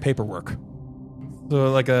in the right paperwork.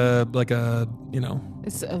 So like a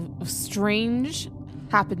It's a strange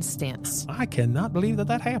happenstance. I cannot believe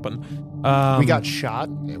that happened. We got shot.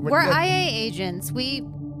 We're IA agents. We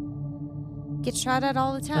get shot at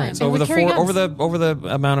all the time. All right, so And we carry guns. over the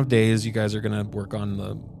amount of days you guys are gonna work on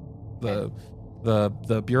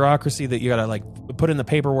the bureaucracy that you gotta like put in the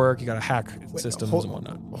paperwork, you gotta hack systems and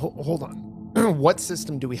whatnot. Hold on. What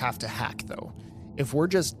system do we have to hack, though? If we're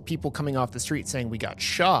just people coming off the street saying we got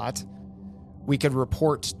shot, we could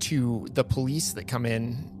report to the police that come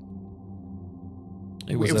in.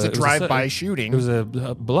 It was a drive-by shooting. It was a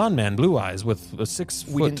blonde man, blue eyes, with a 6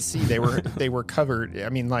 foot. We didn't see. They were covered. I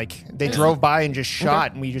mean, like they drove by and just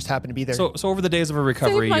shot, and we just happened to be there. So over the days of a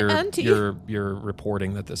recovery, Save my auntie. you're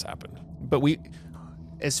reporting that this happened. But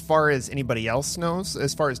as far as anybody else knows,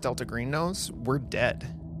 as far as Delta Green knows, we're dead.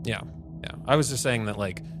 Yeah. I was just saying that,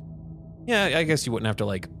 like, yeah, I guess you wouldn't have to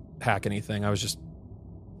like hack anything. I was just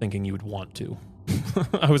thinking you would want to.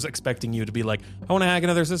 I was expecting you to be like, I want to hack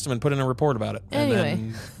another system and put in a report about it. Anyway.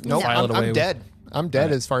 And then Nope, file it away. I'm dead. I'm dead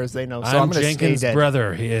Right. as far as they know. So I'm I'm going to stay Jenkins' dead.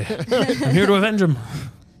 brother. Yeah. I'm here to avenge him.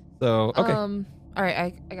 So, okay. All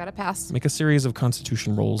right, I got to pass. Make a series of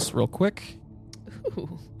constitution rolls real quick.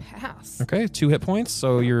 Ooh, pass. Okay, 2 hit points.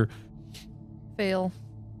 So Fail.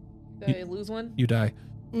 Did I lose one? you die.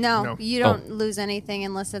 No, you don't lose anything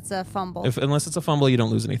unless it's a fumble. Unless it's a fumble, you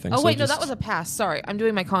don't lose anything. Oh, So wait, no, just- that was a pass. Sorry, I'm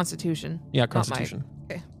doing my constitution. Yeah, not my- constitution.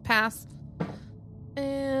 Okay, pass.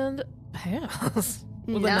 And pass.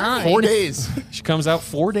 With a Nice. 9. 4 days. She comes out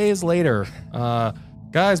 4 days later.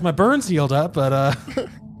 Guys, my burns healed up, but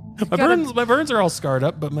my burns are all scarred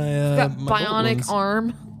up, but my Got my bullet bionic wounds-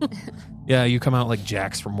 arm. Yeah, you come out like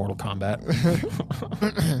Jax from Mortal Kombat.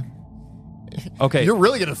 Okay. You're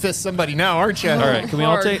really going to fist somebody now, aren't you? All right, can we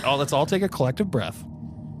all Hard. let's all take a collective breath.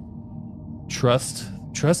 Trust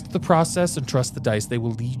the process and trust the dice. They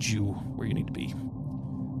will lead you where you need to be.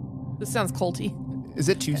 This sounds culty. Is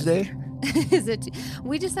it Tuesday? Is it?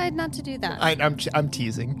 We decided not to do that. I'm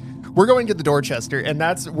teasing. We're going to the Dorchester, and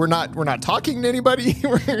we're not talking to anybody.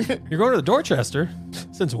 You're going to the Dorchester?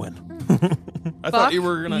 Since when? I thought you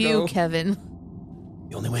were going to go. Kevin.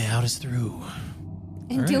 The only way out is through.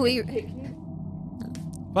 and all do right. we?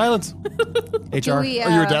 Violence. HR. Do we? Oh,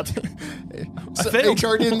 you're adept. I failed.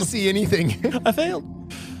 HR didn't see anything. I failed.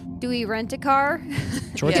 Do we rent a car?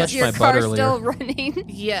 Troy Yes. touched Is your my butt car earlier. still running?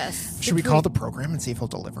 Yes. Should we call the program and see if he'll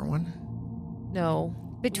deliver one? No.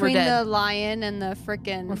 Between We're dead. the lion and the We're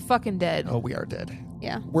frickin' fucking dead. Oh, we are dead.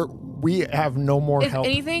 Yeah. We have no more If help.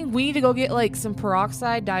 anything, we need to go get like some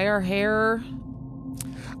peroxide, dye our hair,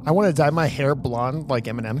 I want to dye my hair blonde like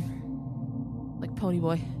Eminem. like Pony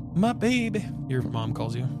Boy. My baby. Your mom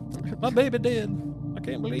calls you. My baby dead. I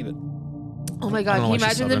can't believe it. Oh my I god, don't know can why you she's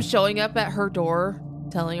imagine them Southern. showing up at her door,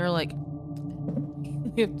 telling her like,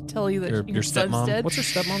 we have to tell you that Your son's stepmom. dead? What's her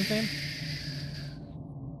stepmom's name?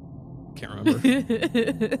 Can't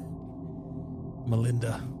remember.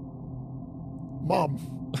 Melinda. Mom.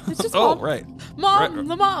 It's just Oh, mom. right. Mom, Right.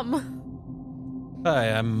 the mom. Hi,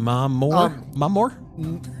 I'm Mom Moore. Mom Moore?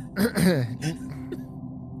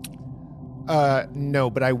 No,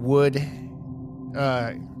 but I would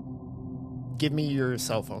give me your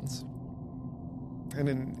cell phones. And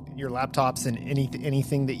then your laptops and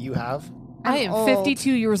anything that you have. I am old.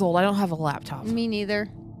 52 years old. I don't have a laptop. Me neither.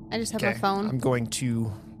 I just have a Okay, phone. I'm going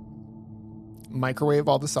to microwave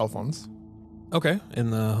all the cell phones. Okay, in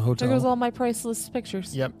the There hotel. goes all my priceless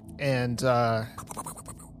pictures. Yep. And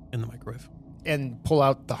In the microwave. pull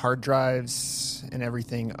out the hard drives and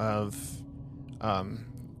everything of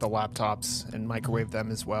the laptops and microwave them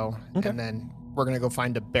as well. Okay. And then we're going to go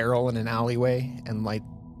find a barrel in an alleyway and light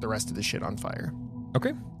the rest of the shit on fire.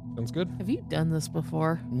 Okay, sounds good. Have you done this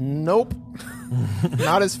before? Nope.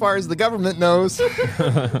 Not as far as the government knows.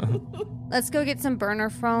 Let's go get some burner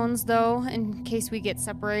phones, though, in case we get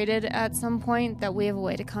separated at some point, that we have a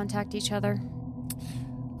way to contact each other.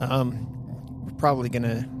 We're probably going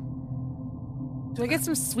to... Do I get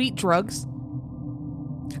some sweet drugs?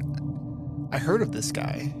 I heard of this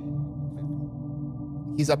guy.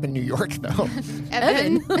 He's up in New York, though.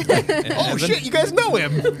 Evan? Oh, Evan? shit, you guys know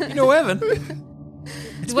him. You know Evan.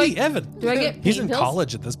 It's Do I- me, Evan. Do I get pain He's in pills?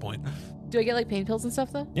 college at this point. Do I get like pain pills and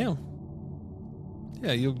stuff though? Yeah.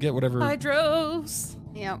 Yeah, you'll get whatever. Hydros.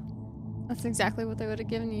 Yep. That's exactly what they would have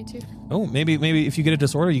given you, too. Oh, maybe if you get a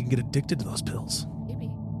disorder, you can get addicted to those pills. Maybe.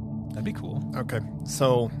 That'd be cool, Okay,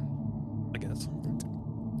 so I guess.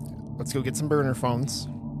 let's go get some burner phones.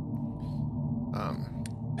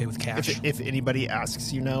 Pay with cash. If anybody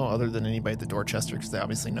asks, other than anybody at the Dorchester, because they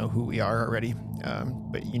obviously know who we are already,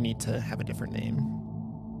 but you need to have a different name.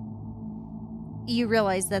 You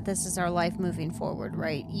realize that this is our life moving forward,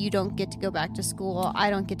 right? You don't get to go back to school. I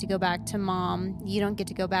don't get to go back to mom. You don't get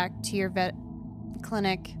to go back to your vet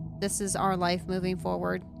clinic. This is our life moving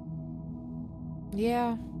forward.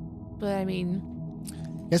 Yeah, but I mean,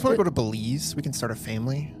 You guys want to go to Belize? We can start a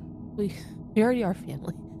family. we already are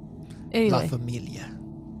family. La Anyway, Familia.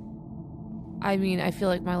 I mean, I feel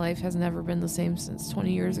like my life has never been the same since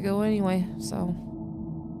 20 years ago. Anyway, so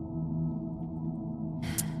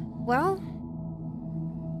Well,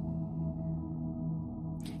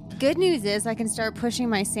 good news is I can start pushing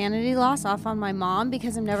my sanity loss off on my mom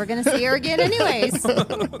because I'm never going to see her again anyways.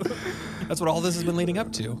 That's what all this has been leading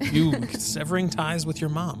up to. You severing ties with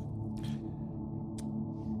your mom.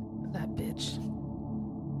 that bitch.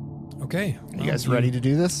 Okay. You guys ready to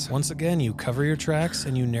do this? Once again, you cover your tracks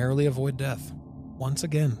and you narrowly avoid death. Once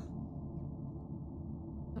again.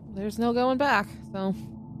 There's no going back. So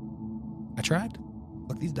I tried.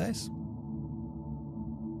 Look these dice.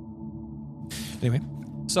 Anyway,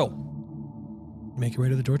 so make your way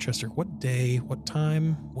to the Dorchester. What day, what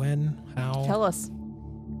time, when, how? tell us.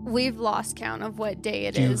 We've lost count of what day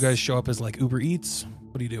it Do you is. guys show up as like Uber Eats?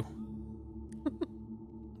 What do you do?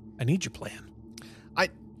 I need your plan.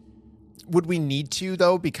 Would we need to,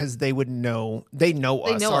 though? Because they would know. They know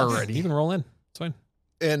us know us. already. You can roll in. It's fine.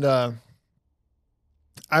 And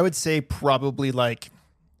I would say probably like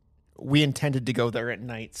we intended to go there at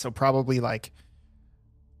night. So probably like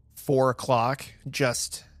 4:00,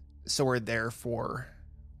 just so we're there for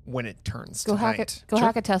when it turns Go to hack night. it. Go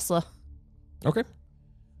hack a Tesla. Okay.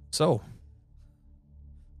 So,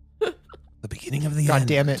 the beginning of the God end.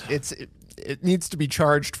 damn it. It needs to be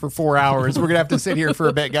charged for 4 hours. We're going to have to sit here for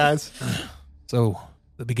a bit, guys. So,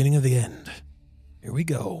 the beginning of the end. Here we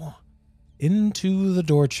go. Into the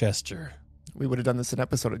Dorchester. We would have done this an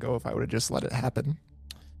episode ago if I would have just let it happen.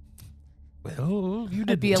 Well, you It'd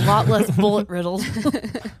did be a lot less bullet riddled.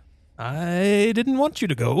 I didn't want you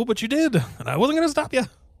to go, but you did, and I wasn't going to stop you.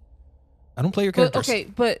 I don't play your But, characters. okay,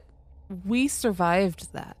 but we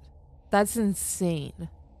survived that. That's insane.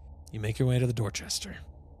 You make your way to the Dorchester.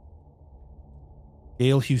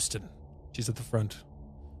 Gail Houston. She's at the front.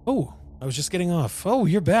 Oh, I was just getting off. Oh,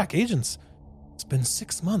 you're back, agents. It's been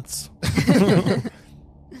 6 months.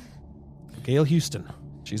 Gail Houston.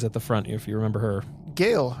 She's at the front, if you remember her.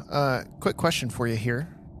 Gail, quick question for you here.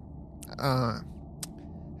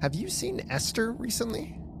 Have you seen Esther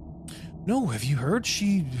recently? No, have you heard?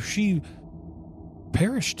 She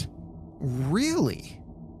perished. Really?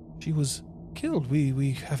 She was killed.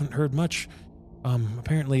 We haven't heard much.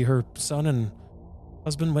 Apparently her son and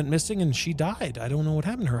husband went missing and she died. I don't know what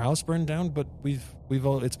happened. Her house burned down, but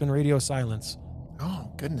it's been radio silence.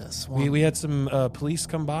 Oh, goodness. Well, We had some police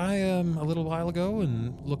come by a little while ago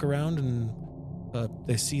and look around, and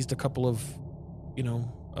they seized a couple of,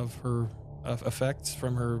 of her effects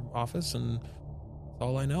from her office, and that's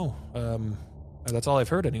all I know. That's all I've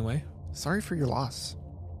heard anyway. sorry for your loss.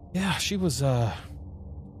 Yeah, she was like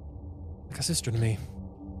a sister to me.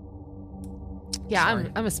 Yeah,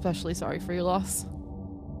 Sorry. I'm especially sorry for your loss.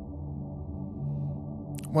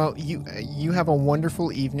 Well, you have a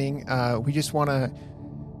wonderful evening. We just want to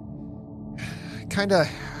kind of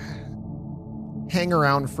hang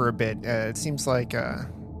around for a bit. It seems like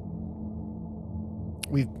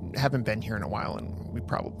we haven't been here in a while, and we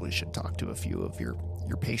probably should talk to a few of your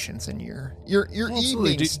patients and your Absolutely.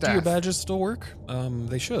 evening Do staff. your badges still work?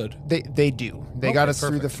 They should. They do. They Okay, got us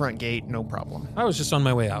through the perfect. front gate, no problem. I was just on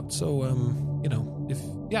my way out, so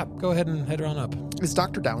go ahead and head on up. Is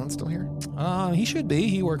Dr. Dallin still here? He should be.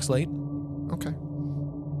 He works late. Okay.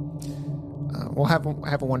 We'll have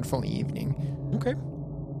a wonderful evening. Okay.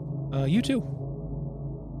 You too.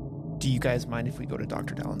 Do you guys mind if we go to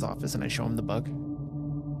Dr. Dallin's office and I show him the bug?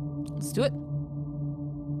 Let's do it.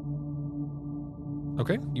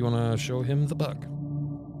 Okay. You want to show him the bug?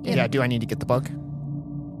 Yeah. Do I need to get the bug?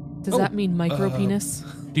 Does Oh, that mean micro penis?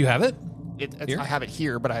 Do you have it? It's, Here? I have it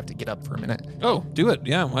here, but I have to get up for a minute. Oh, do it.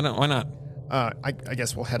 Yeah. Why not? Why not? I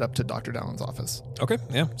guess we'll head up to Dr. Dallin's office. Okay.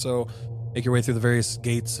 Yeah. So make your way through the various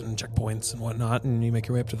gates and checkpoints and whatnot, and you make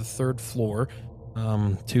your way up to the third floor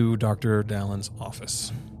to Dr. Dallin's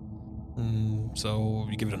office. So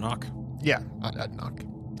you give it a knock. Yeah, I'd knock.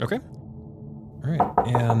 Okay. All right.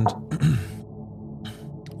 And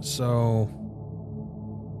so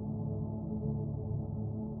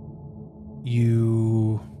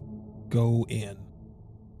you go in.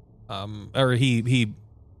 Or he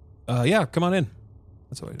come on in.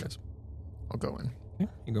 That's what he does. I'll go in.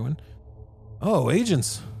 Okay, you go in. Oh,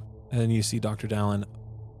 agents. And you see Dr. Dallin.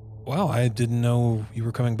 Wow, I didn't know you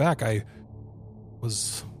were coming back. I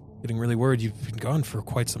was getting really worried. You've been gone for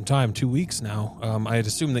quite some time, 2 weeks now. I had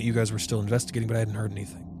assumed that you guys were still investigating, but I hadn't heard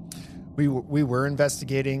anything. We were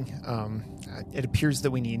investigating. It appears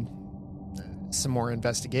that we need some more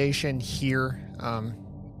investigation here.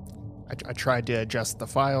 I tried to adjust the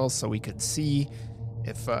files so we could see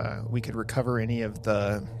if we could recover any of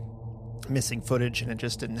the missing footage, and it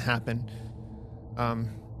just didn't happen.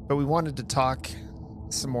 But we wanted to talk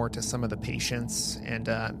some more to some of the patients and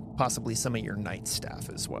possibly some of your night staff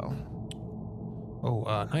as well. Oh,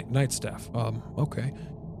 night staff. Okay.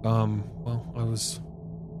 Well,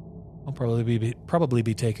 I'll probably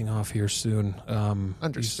be taking off here soon.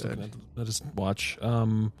 Understood. Let us watch.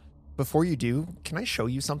 Before you do, can I show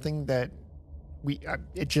you something that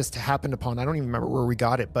it just happened upon? I don't even remember where we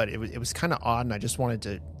got it, but it was kind of odd, and I just wanted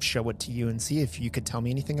to show it to you and see if you could tell me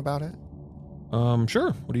anything about it.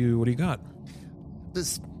 Sure. What do you got?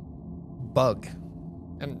 This bug,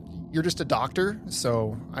 and you're just a doctor,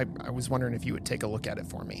 so I was wondering if you would take a look at it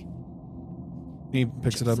for me. He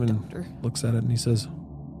picks it up and looks at it, and he says,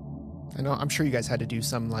 I know. I'm sure you guys had to do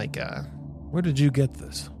some "Where did you get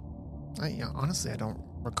this?" Honestly, I don't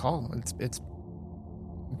recall. It's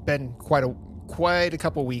been quite a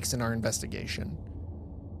couple weeks in our investigation.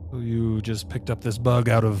 So you just picked up this bug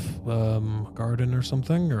out of a garden or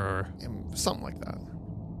something, or Something like that.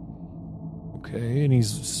 okay? And he's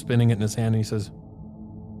spinning it in his hand, and he says,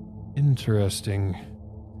 "Interesting."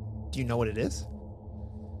 Do you know what it is?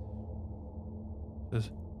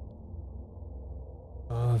 Says,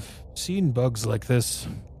 I've seen bugs like this,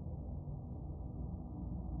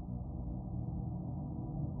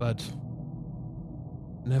 but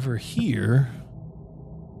never here.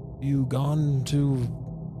 Have you gone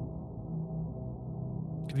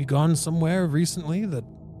somewhere recently that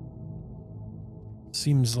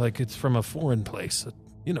seems like it's from a foreign place?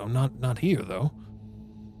 Not here though.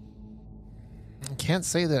 I can't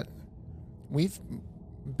say that we've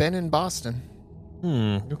been in Boston.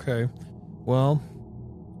 Okay. Well,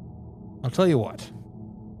 I'll tell you what.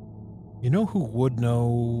 You know who would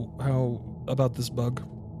know about this bug?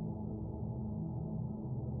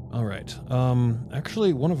 All right.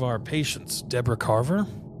 Actually, one of our patients, Deborah Carver,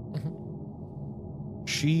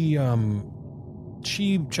 she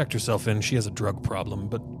checked herself in. She has a drug problem,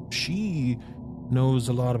 but she knows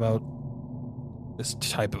a lot about this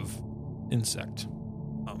type of insect.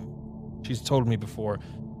 She's told me before.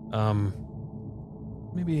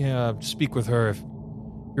 Maybe speak with her if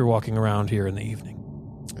you're walking around here in the evening.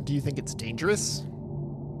 Do you think it's dangerous?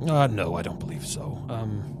 No, I don't believe so.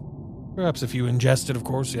 Perhaps if you ingest it, of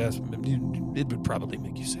course, yes, it would probably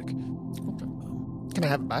make you sick. Okay. Can I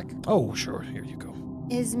have it back? Oh, sure. Here you go.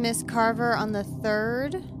 Is Miss Carver on the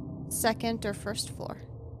 3rd, 2nd, or 1st floor?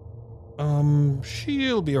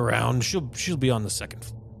 She'll be around. She'll be on the 2nd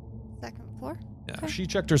floor. 2nd floor? Yeah, Okay. she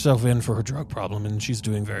checked herself in for her drug problem, and she's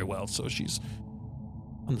doing very well, so she's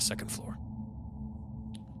on the 2nd floor.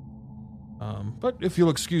 But if you'll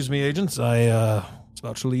excuse me, agents, I was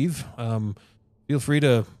about to leave. Feel free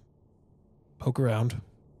to poke around.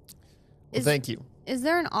 Well, thank you. Is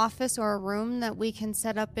there an office or a room that we can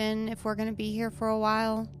set up in if we're going to be here for a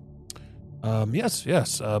while? Yes.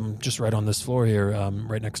 Just right on this floor here,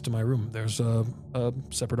 right next to my room. There's a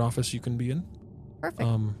separate office you can be in. Perfect.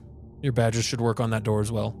 Your badges should work on that door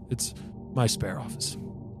as well. It's my spare office.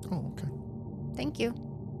 Oh, okay. Thank you.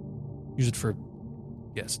 Use it for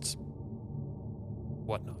guests.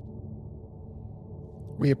 Whatnot.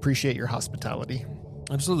 We appreciate your hospitality.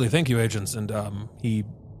 Absolutely. Thank you, agents. And I'm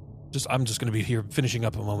just going to be here finishing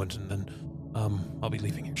up a moment, and then I'll be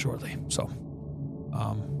leaving here shortly. So,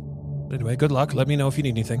 anyway, good luck. Let me know if you need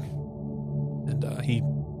anything. And he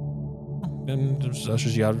just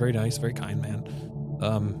ushers you out. Very nice, very kind man.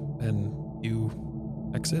 And you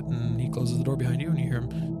exit, and he closes the door behind you, and you hear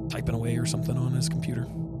him typing away or something on his computer.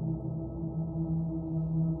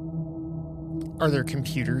 Are there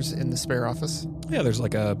computers in the spare office? Yeah, there's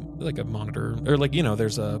like a monitor, or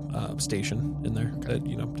there's a station in there that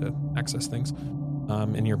to access things,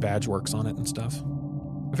 and your badge works on it and stuff.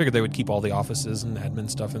 I figured they would keep all the offices and admin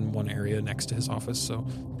stuff in one area next to his office, so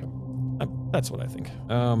that's what I think,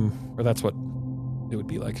 or that's what it would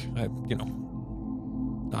be like.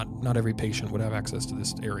 Not every patient would have access to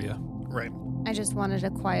this area. Right. I just wanted a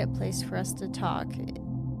quiet place for us to talk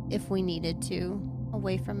if we needed to,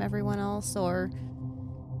 away from everyone else, or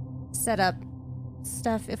set up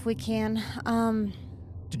stuff if we can.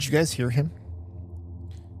 Did you guys hear him?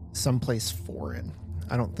 Someplace foreign.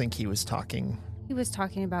 I don't think he was talking. He was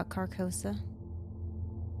talking about Carcosa.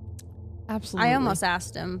 Absolutely. I almost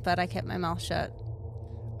asked him, but I kept my mouth shut.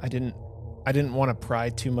 I didn't want to pry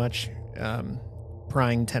too much.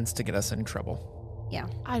 Prying tends to get us in trouble. Yeah.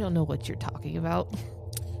 I don't know what you're talking about.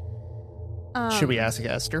 Should we ask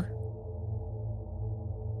Esther?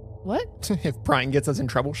 What? If prying gets us in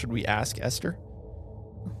trouble, should we ask Esther?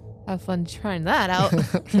 Have fun trying that out.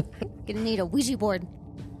 Gonna need a Ouija board.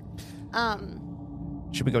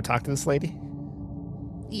 Should we go talk to this lady?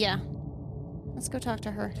 Yeah. Let's go talk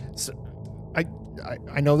to her. So,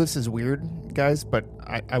 I know this is weird, guys, but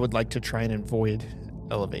I would like to try and avoid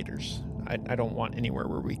elevators. I don't want anywhere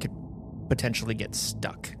where we could potentially get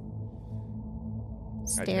stuck.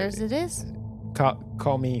 Stairs it is.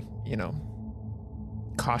 Call me,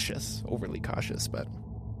 cautious, overly cautious, but...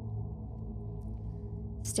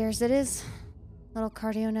 Stairs it is. Little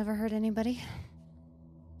cardio never hurt anybody.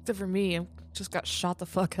 Except for me, I just got shot the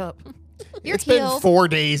fuck up. You're It's healed. been 4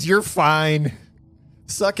 days. You're fine.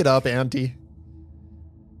 Suck it up, Auntie.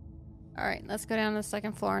 All right, let's go down to the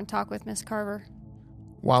 2nd floor and talk with Miss Carver.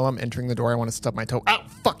 While I'm entering the door, I want to stub my toe. Ow,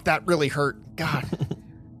 fuck, that really hurt. God.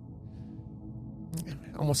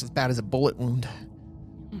 Almost as bad as a bullet wound.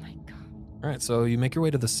 Oh my god. All right, so you make your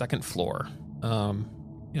way to the 2nd floor.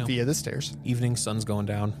 Via the stairs. Evening, sun's going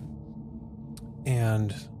down.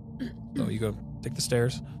 And so you go take the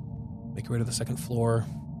stairs, make your way to the 2nd floor.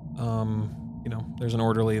 There's an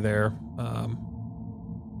orderly there. I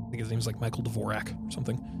think his name's like Michael Dvorak or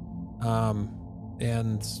something.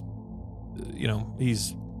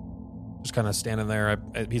 He's just kind of standing there.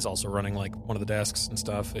 He's also running like one of the desks and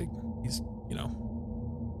stuff. But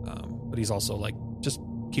he's also like just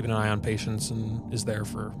keeping an eye on patients and is there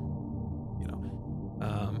for,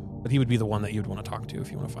 but he would be the one that you'd want to talk to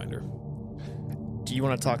if you want to find her. Do you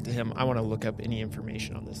want to talk to him? I want to look up any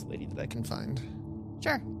information on this lady that I can find.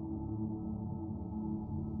 Sure.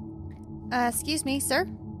 Excuse me, sir?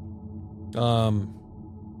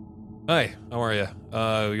 Hi, how are you?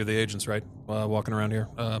 You're the agents, right? Walking around here,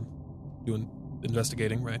 doing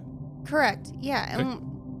investigating, right? Correct. Yeah. Okay.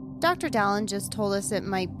 And Dr. Dallin just told us it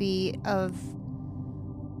might be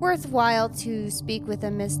worthwhile to speak with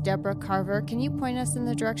a Miss Deborah Carver. Can you point us in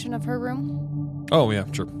the direction of her room? Oh, yeah,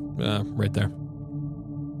 sure. Right there.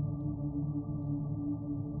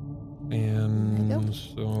 And There you go.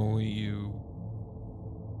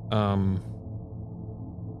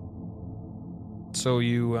 so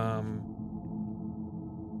you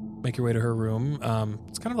make your way to her room.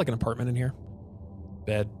 It's kind of like an apartment in here.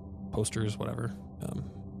 Bed, posters, whatever.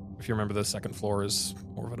 If you remember, the 2nd floor is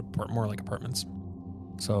more like apartments.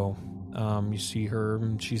 So you see her,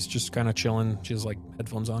 and she's just kind of chilling. She has like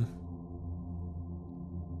headphones on.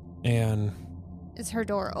 And Is her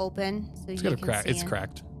door open so it's you got a can crack. see It's in?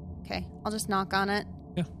 cracked. Okay, I'll just knock on it.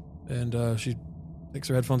 And she takes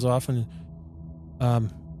her headphones off and,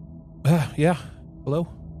 yeah, hello?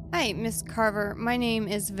 Hi, Miss Carver. My name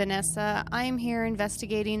is Vanessa. I'm here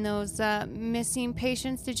investigating those missing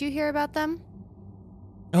patients. Did you hear about them?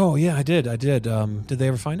 Oh, yeah, I did. Did they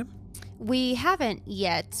ever find him? We haven't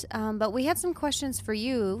yet, but we had some questions for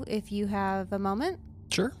you if you have a moment.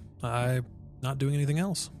 Sure. I'm not doing anything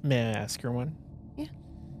else. May I ask her one? Yeah.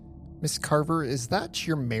 Miss Carver, is that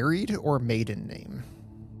your married or maiden name?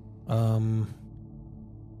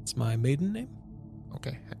 It's my maiden name?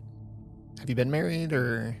 Okay. Have you been married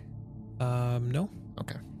or? No.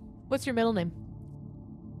 Okay. What's your middle name?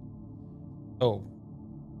 Oh,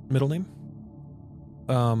 middle name?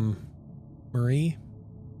 Marie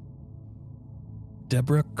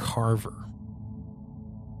Deborah Carver.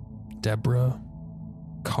 Deborah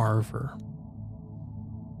Carver.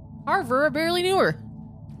 Carver, I barely knew her.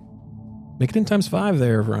 Make it in times 5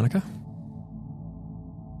 there, Veronica.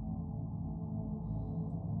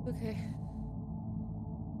 Okay.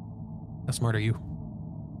 How smart are you?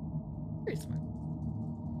 Very smart.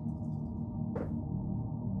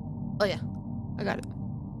 Oh, yeah. I got it.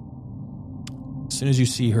 As soon as you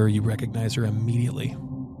see her, you recognize her immediately.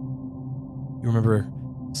 You remember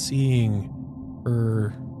seeing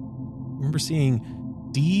her. You remember seeing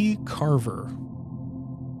D. Carver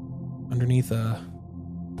underneath a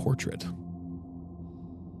portrait.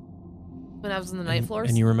 When I was in the night floors?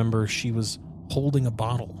 And you remember she was holding a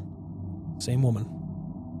bottle. Same woman.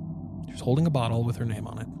 She was holding a bottle with her name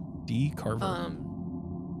on it. D. Carver. I'm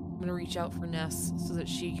going to reach out for Ness so that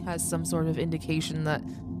she has some sort of indication that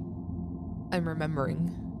I'm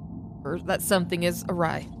remembering or that something is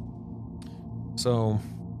awry. So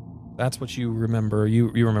that's what you remember. You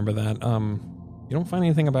remember that. You don't find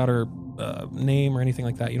anything about her name or anything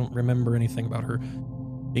like that. You don't remember anything about her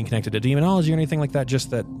being connected to demonology or anything like that.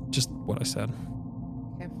 Just what I said.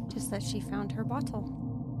 Okay. Just that she found her bottle.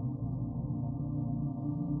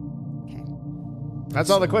 Okay. That's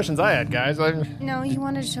all the questions I had, guys. No, you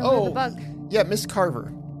wanted to show her the bug. Yeah, Miss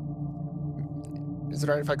Carver. Is it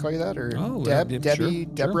all right if I call you that? Or Oh, Deb? yeah, Debbie?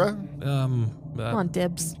 sure. Deborah? Come on,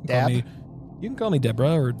 Dibs. Dab? You can call me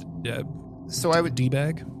Deborah or So I would.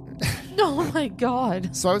 D-bag. Oh, my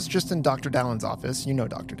God. So I was just in Dr. Dallin's office. You know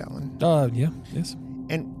Dr. Dallin. Yeah, yes.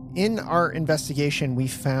 And in our investigation, we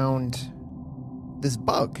found this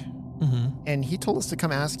bug. Mm-hmm. And he told us to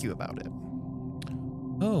come ask you about it.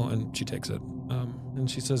 Oh, and she takes it. And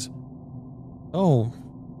she says, oh,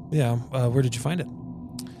 yeah, where did you find it?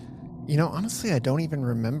 You know, honestly, I don't even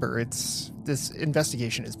remember. This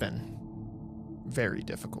investigation has been very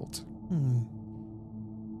difficult.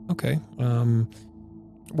 Okay.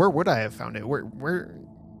 Where would I have found it?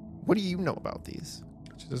 What do you know about these?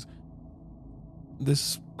 She says,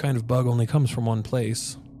 this kind of bug only comes from one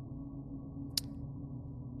place.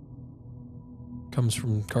 Comes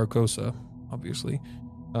from Carcosa, obviously.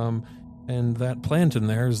 And that plant in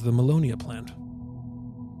there is the Melonia plant.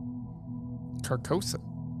 Carcosa.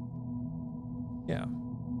 Yeah.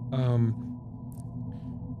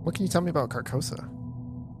 What can you tell me about Carcosa?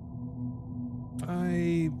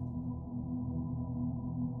 I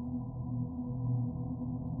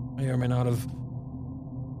may or may not have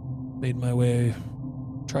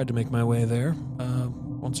tried to make my way there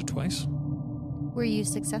once or twice. Were you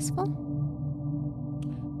successful?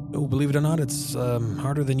 No, believe it or not, it's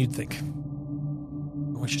harder than you'd think.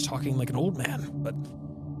 I was just talking like an old man, but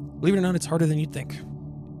believe it or not, it's harder than you'd think.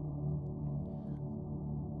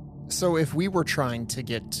 So if we were trying to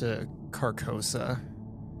get to Carcosa,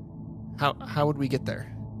 how would we get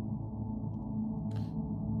there?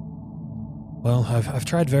 Well, I've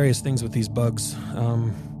tried various things with these bugs.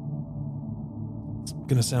 It's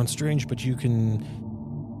gonna sound strange, but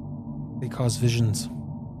they cause visions.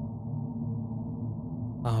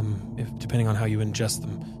 If depending on how you ingest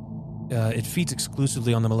them. It feeds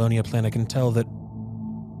exclusively on the Melonia plant. I can tell that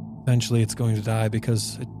eventually it's going to die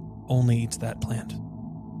because it only eats that plant.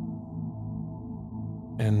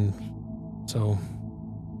 And so,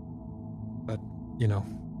 but,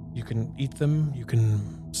 you can eat them, you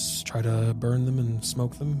can try to burn them and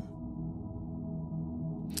smoke them.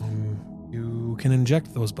 You can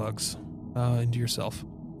inject those bugs into yourself.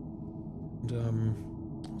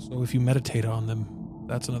 And, so if you meditate on them,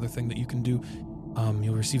 that's another thing that you can do.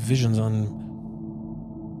 You'll receive visions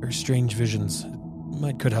on very strange visions.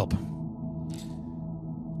 It could help.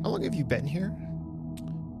 How long have you been here?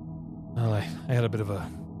 Well, I had a bit of a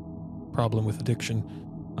problem with addiction.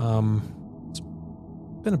 It's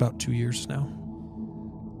been about 2 years now.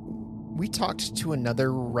 We talked to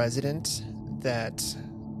another resident that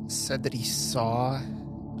said that he saw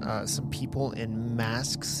some people in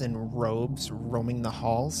masks and robes roaming the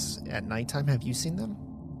halls at nighttime. Have you seen them?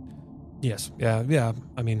 Yes. Yeah.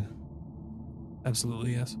 I mean,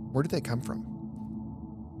 absolutely, yes. Where did they come from?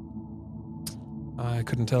 I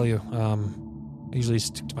couldn't tell you. I usually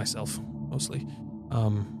stick to myself, mostly.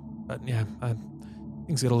 But yeah,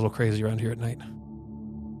 things get a little crazy around here at night.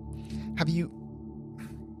 Have you,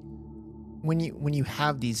 when you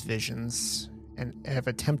have these visions and have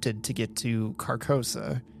attempted to get to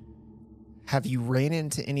Carcosa, have you ran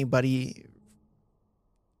into anybody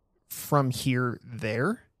from here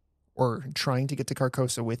there, or trying to get to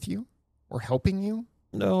Carcosa with you, or helping you?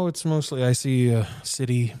 No, it's mostly I see a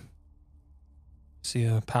city, see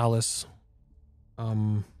a palace.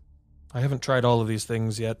 I haven't tried all of these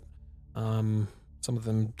things yet. Some of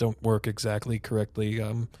them don't work exactly correctly.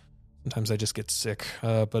 Sometimes I just get sick.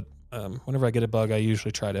 But whenever I get a bug, I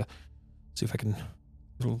usually try to see if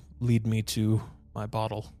it'll lead me to my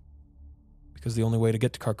bottle. Because the only way to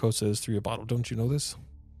get to Carcosa is through your bottle. Don't you know this?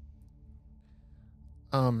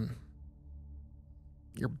 Your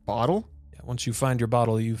bottle? Yeah, once you find your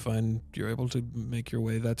bottle, you're able to make your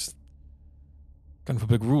way. That's kind of a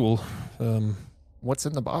big rule. What's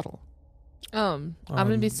in the bottle? I'm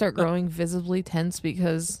gonna start growing visibly tense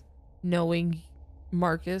because knowing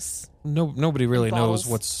Marcus. Nobody really knows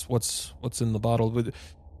bottles. what's in the bottle. But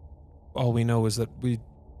all we know is that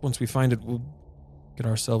once we find it, we'll get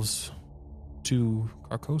ourselves to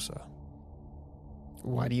Carcosa.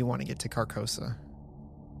 Why do you want to get to Carcosa?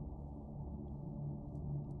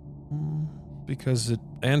 Because it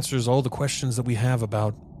answers all the questions that we have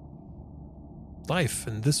about life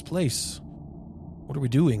and this place. What are we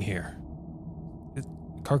doing here?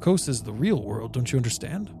 Carcosa is the real world, don't you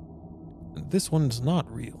understand? And this one's not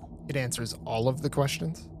real. It answers all of the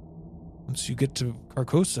questions? Once you get to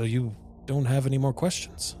Carcosa, you don't have any more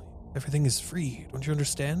questions. Everything is free, don't you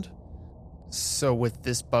understand? So with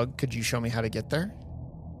this bug, could you show me how to get there?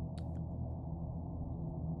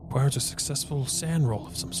 Requires a successful sand roll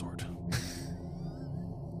of some sort.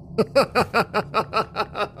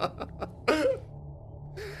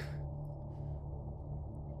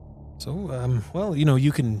 So, well,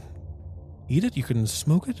 you can eat it, you can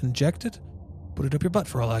smoke it, inject it, put it up your butt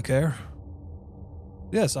for all I care.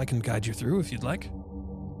 Yes, I can guide you through if you'd like.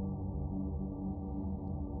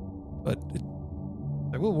 But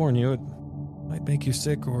I will warn you, it might make you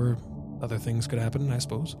sick or other things could happen, I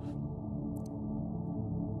suppose.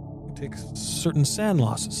 You take certain sand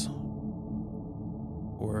losses.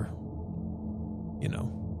 Or,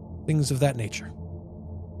 things of that nature.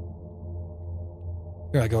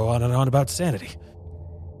 Here I go on and on about sanity.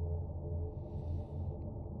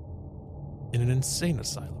 In an insane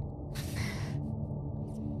asylum.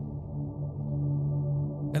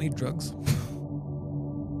 Any drugs?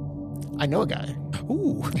 I know a guy.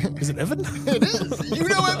 Ooh, is it Evan? It is. You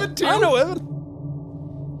know Evan too. I know Evan.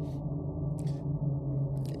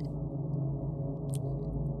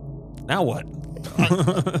 Now what?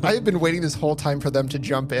 I have been waiting this whole time for them to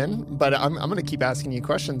jump in, but I'm going to keep asking you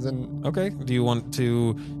questions. And Okay. Do you want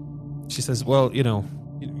to... She says, well, you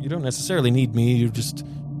don't necessarily need me. You just...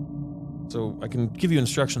 So I can give you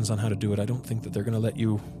instructions on how to do it. I don't think that they're going to let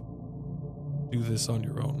you do this on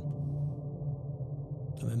your own.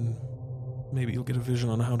 And then maybe you'll get a vision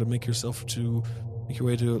on how to make your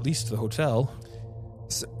way to at least the hotel.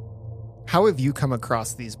 So, how have you come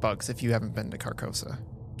across these bugs if you haven't been to Carcosa?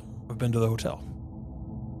 I've been to the hotel.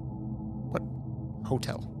 What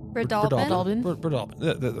hotel? Bredalbin?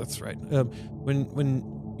 Bredalbin. That's right.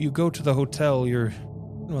 When you go to the hotel, you're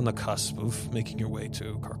on the cusp of making your way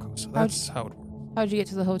to Carcosa. That's how it works. How'd you get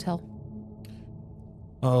to the hotel?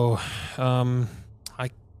 Oh, I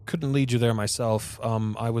couldn't lead you there myself.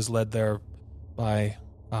 I was led there by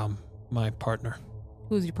my partner,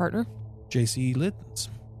 Who's your partner? J.C. Liddens.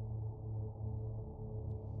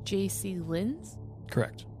 J.C. Lins?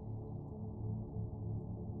 Correct.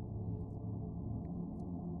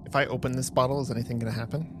 If I open this bottle, is anything going to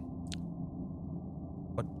happen?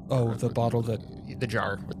 What? Oh, the bottle that... The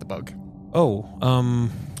jar with the bug. Oh,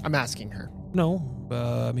 I'm asking her. no.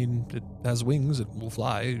 I mean, it has wings. It will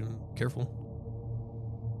fly. Careful.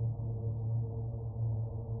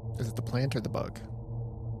 Is it the plant or the bug?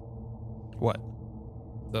 What?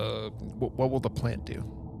 What will the plant do?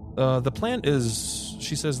 The plant is...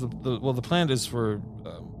 She says the plant is for...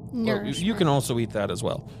 you can also eat that as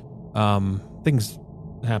well. Things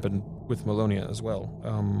happen with Melonia as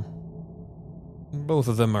well. Both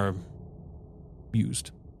of them are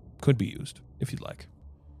used. Could be used, if you'd like.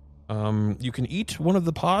 You can eat one of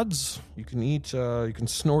the pods. You can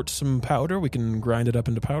snort some powder. We can grind it up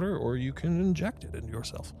into powder, or you can inject it into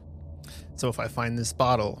yourself. So if I find this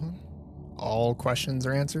bottle, all questions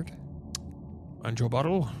are answered? Find your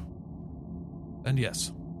bottle. And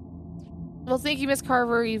yes. Well, thank you, Miss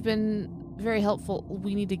Carver. You've been very helpful.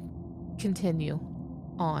 We need to continue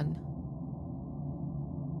on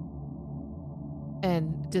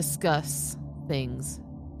and discuss things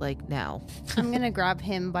like now. I'm going to grab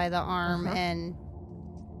him by the arm and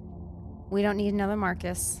we don't need another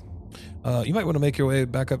Marcus. You might want to make your way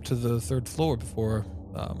back up to the 3rd floor before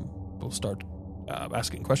we'll start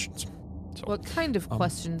asking questions. So, What kind of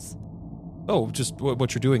questions? Oh, just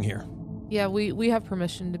what you're doing here. Yeah, we have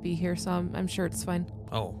permission to be here, so I'm sure it's fine.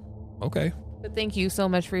 Oh, okay. But thank you so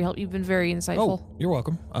much for your help. You've been very insightful. Oh, you're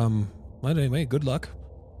welcome. Anyway, good luck.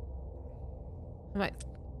 I might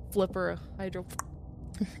flip her a hydro.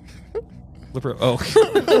 Flipper. Oh.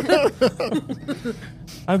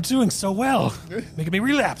 I'm doing so well. Making me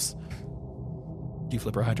relapse. Do you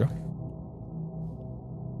flip her hydro?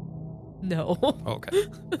 No. Okay.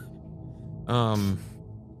 Can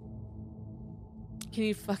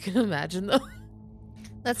you fucking imagine, though?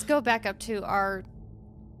 Let's go back up to our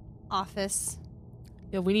office.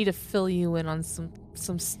 Yeah, we need to fill you in on some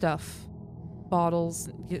stuff. Bottles.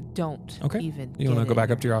 Don't even. You want to go back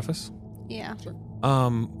up to your office? Yeah.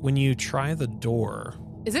 When you try the door.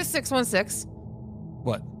 Is it 616?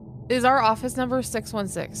 What? Is our office number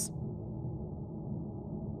 616?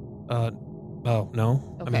 Oh,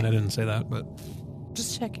 no. Okay. I mean, I didn't say that, but.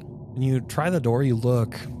 Just checking. When you try the door, you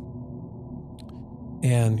look.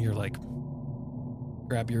 And you're like.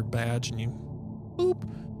 Grab your badge and you. Boop.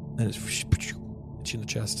 And it's. Hits you in the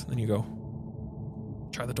chest. Then you go.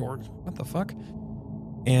 Try the door. What the fuck?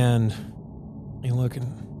 And. You look and.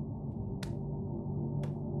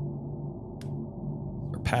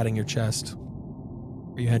 You're patting your chest.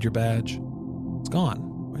 Where you had your badge. It's gone.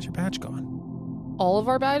 Where's your badge gone? All of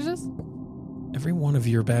our badges? Every one of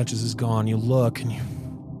your badges is gone. You look and you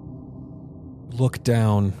look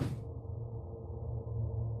down.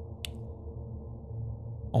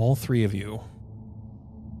 All 3 of you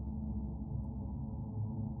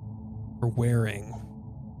are wearing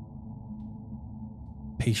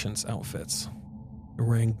patient's outfits. You're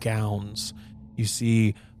wearing gowns. You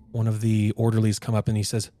see one of the orderlies come up and he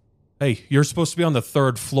says, "Hey, you're supposed to be on the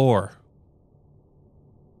 3rd floor."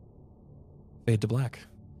 Fade to black.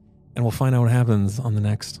 And we'll find out what happens on the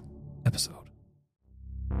next episode.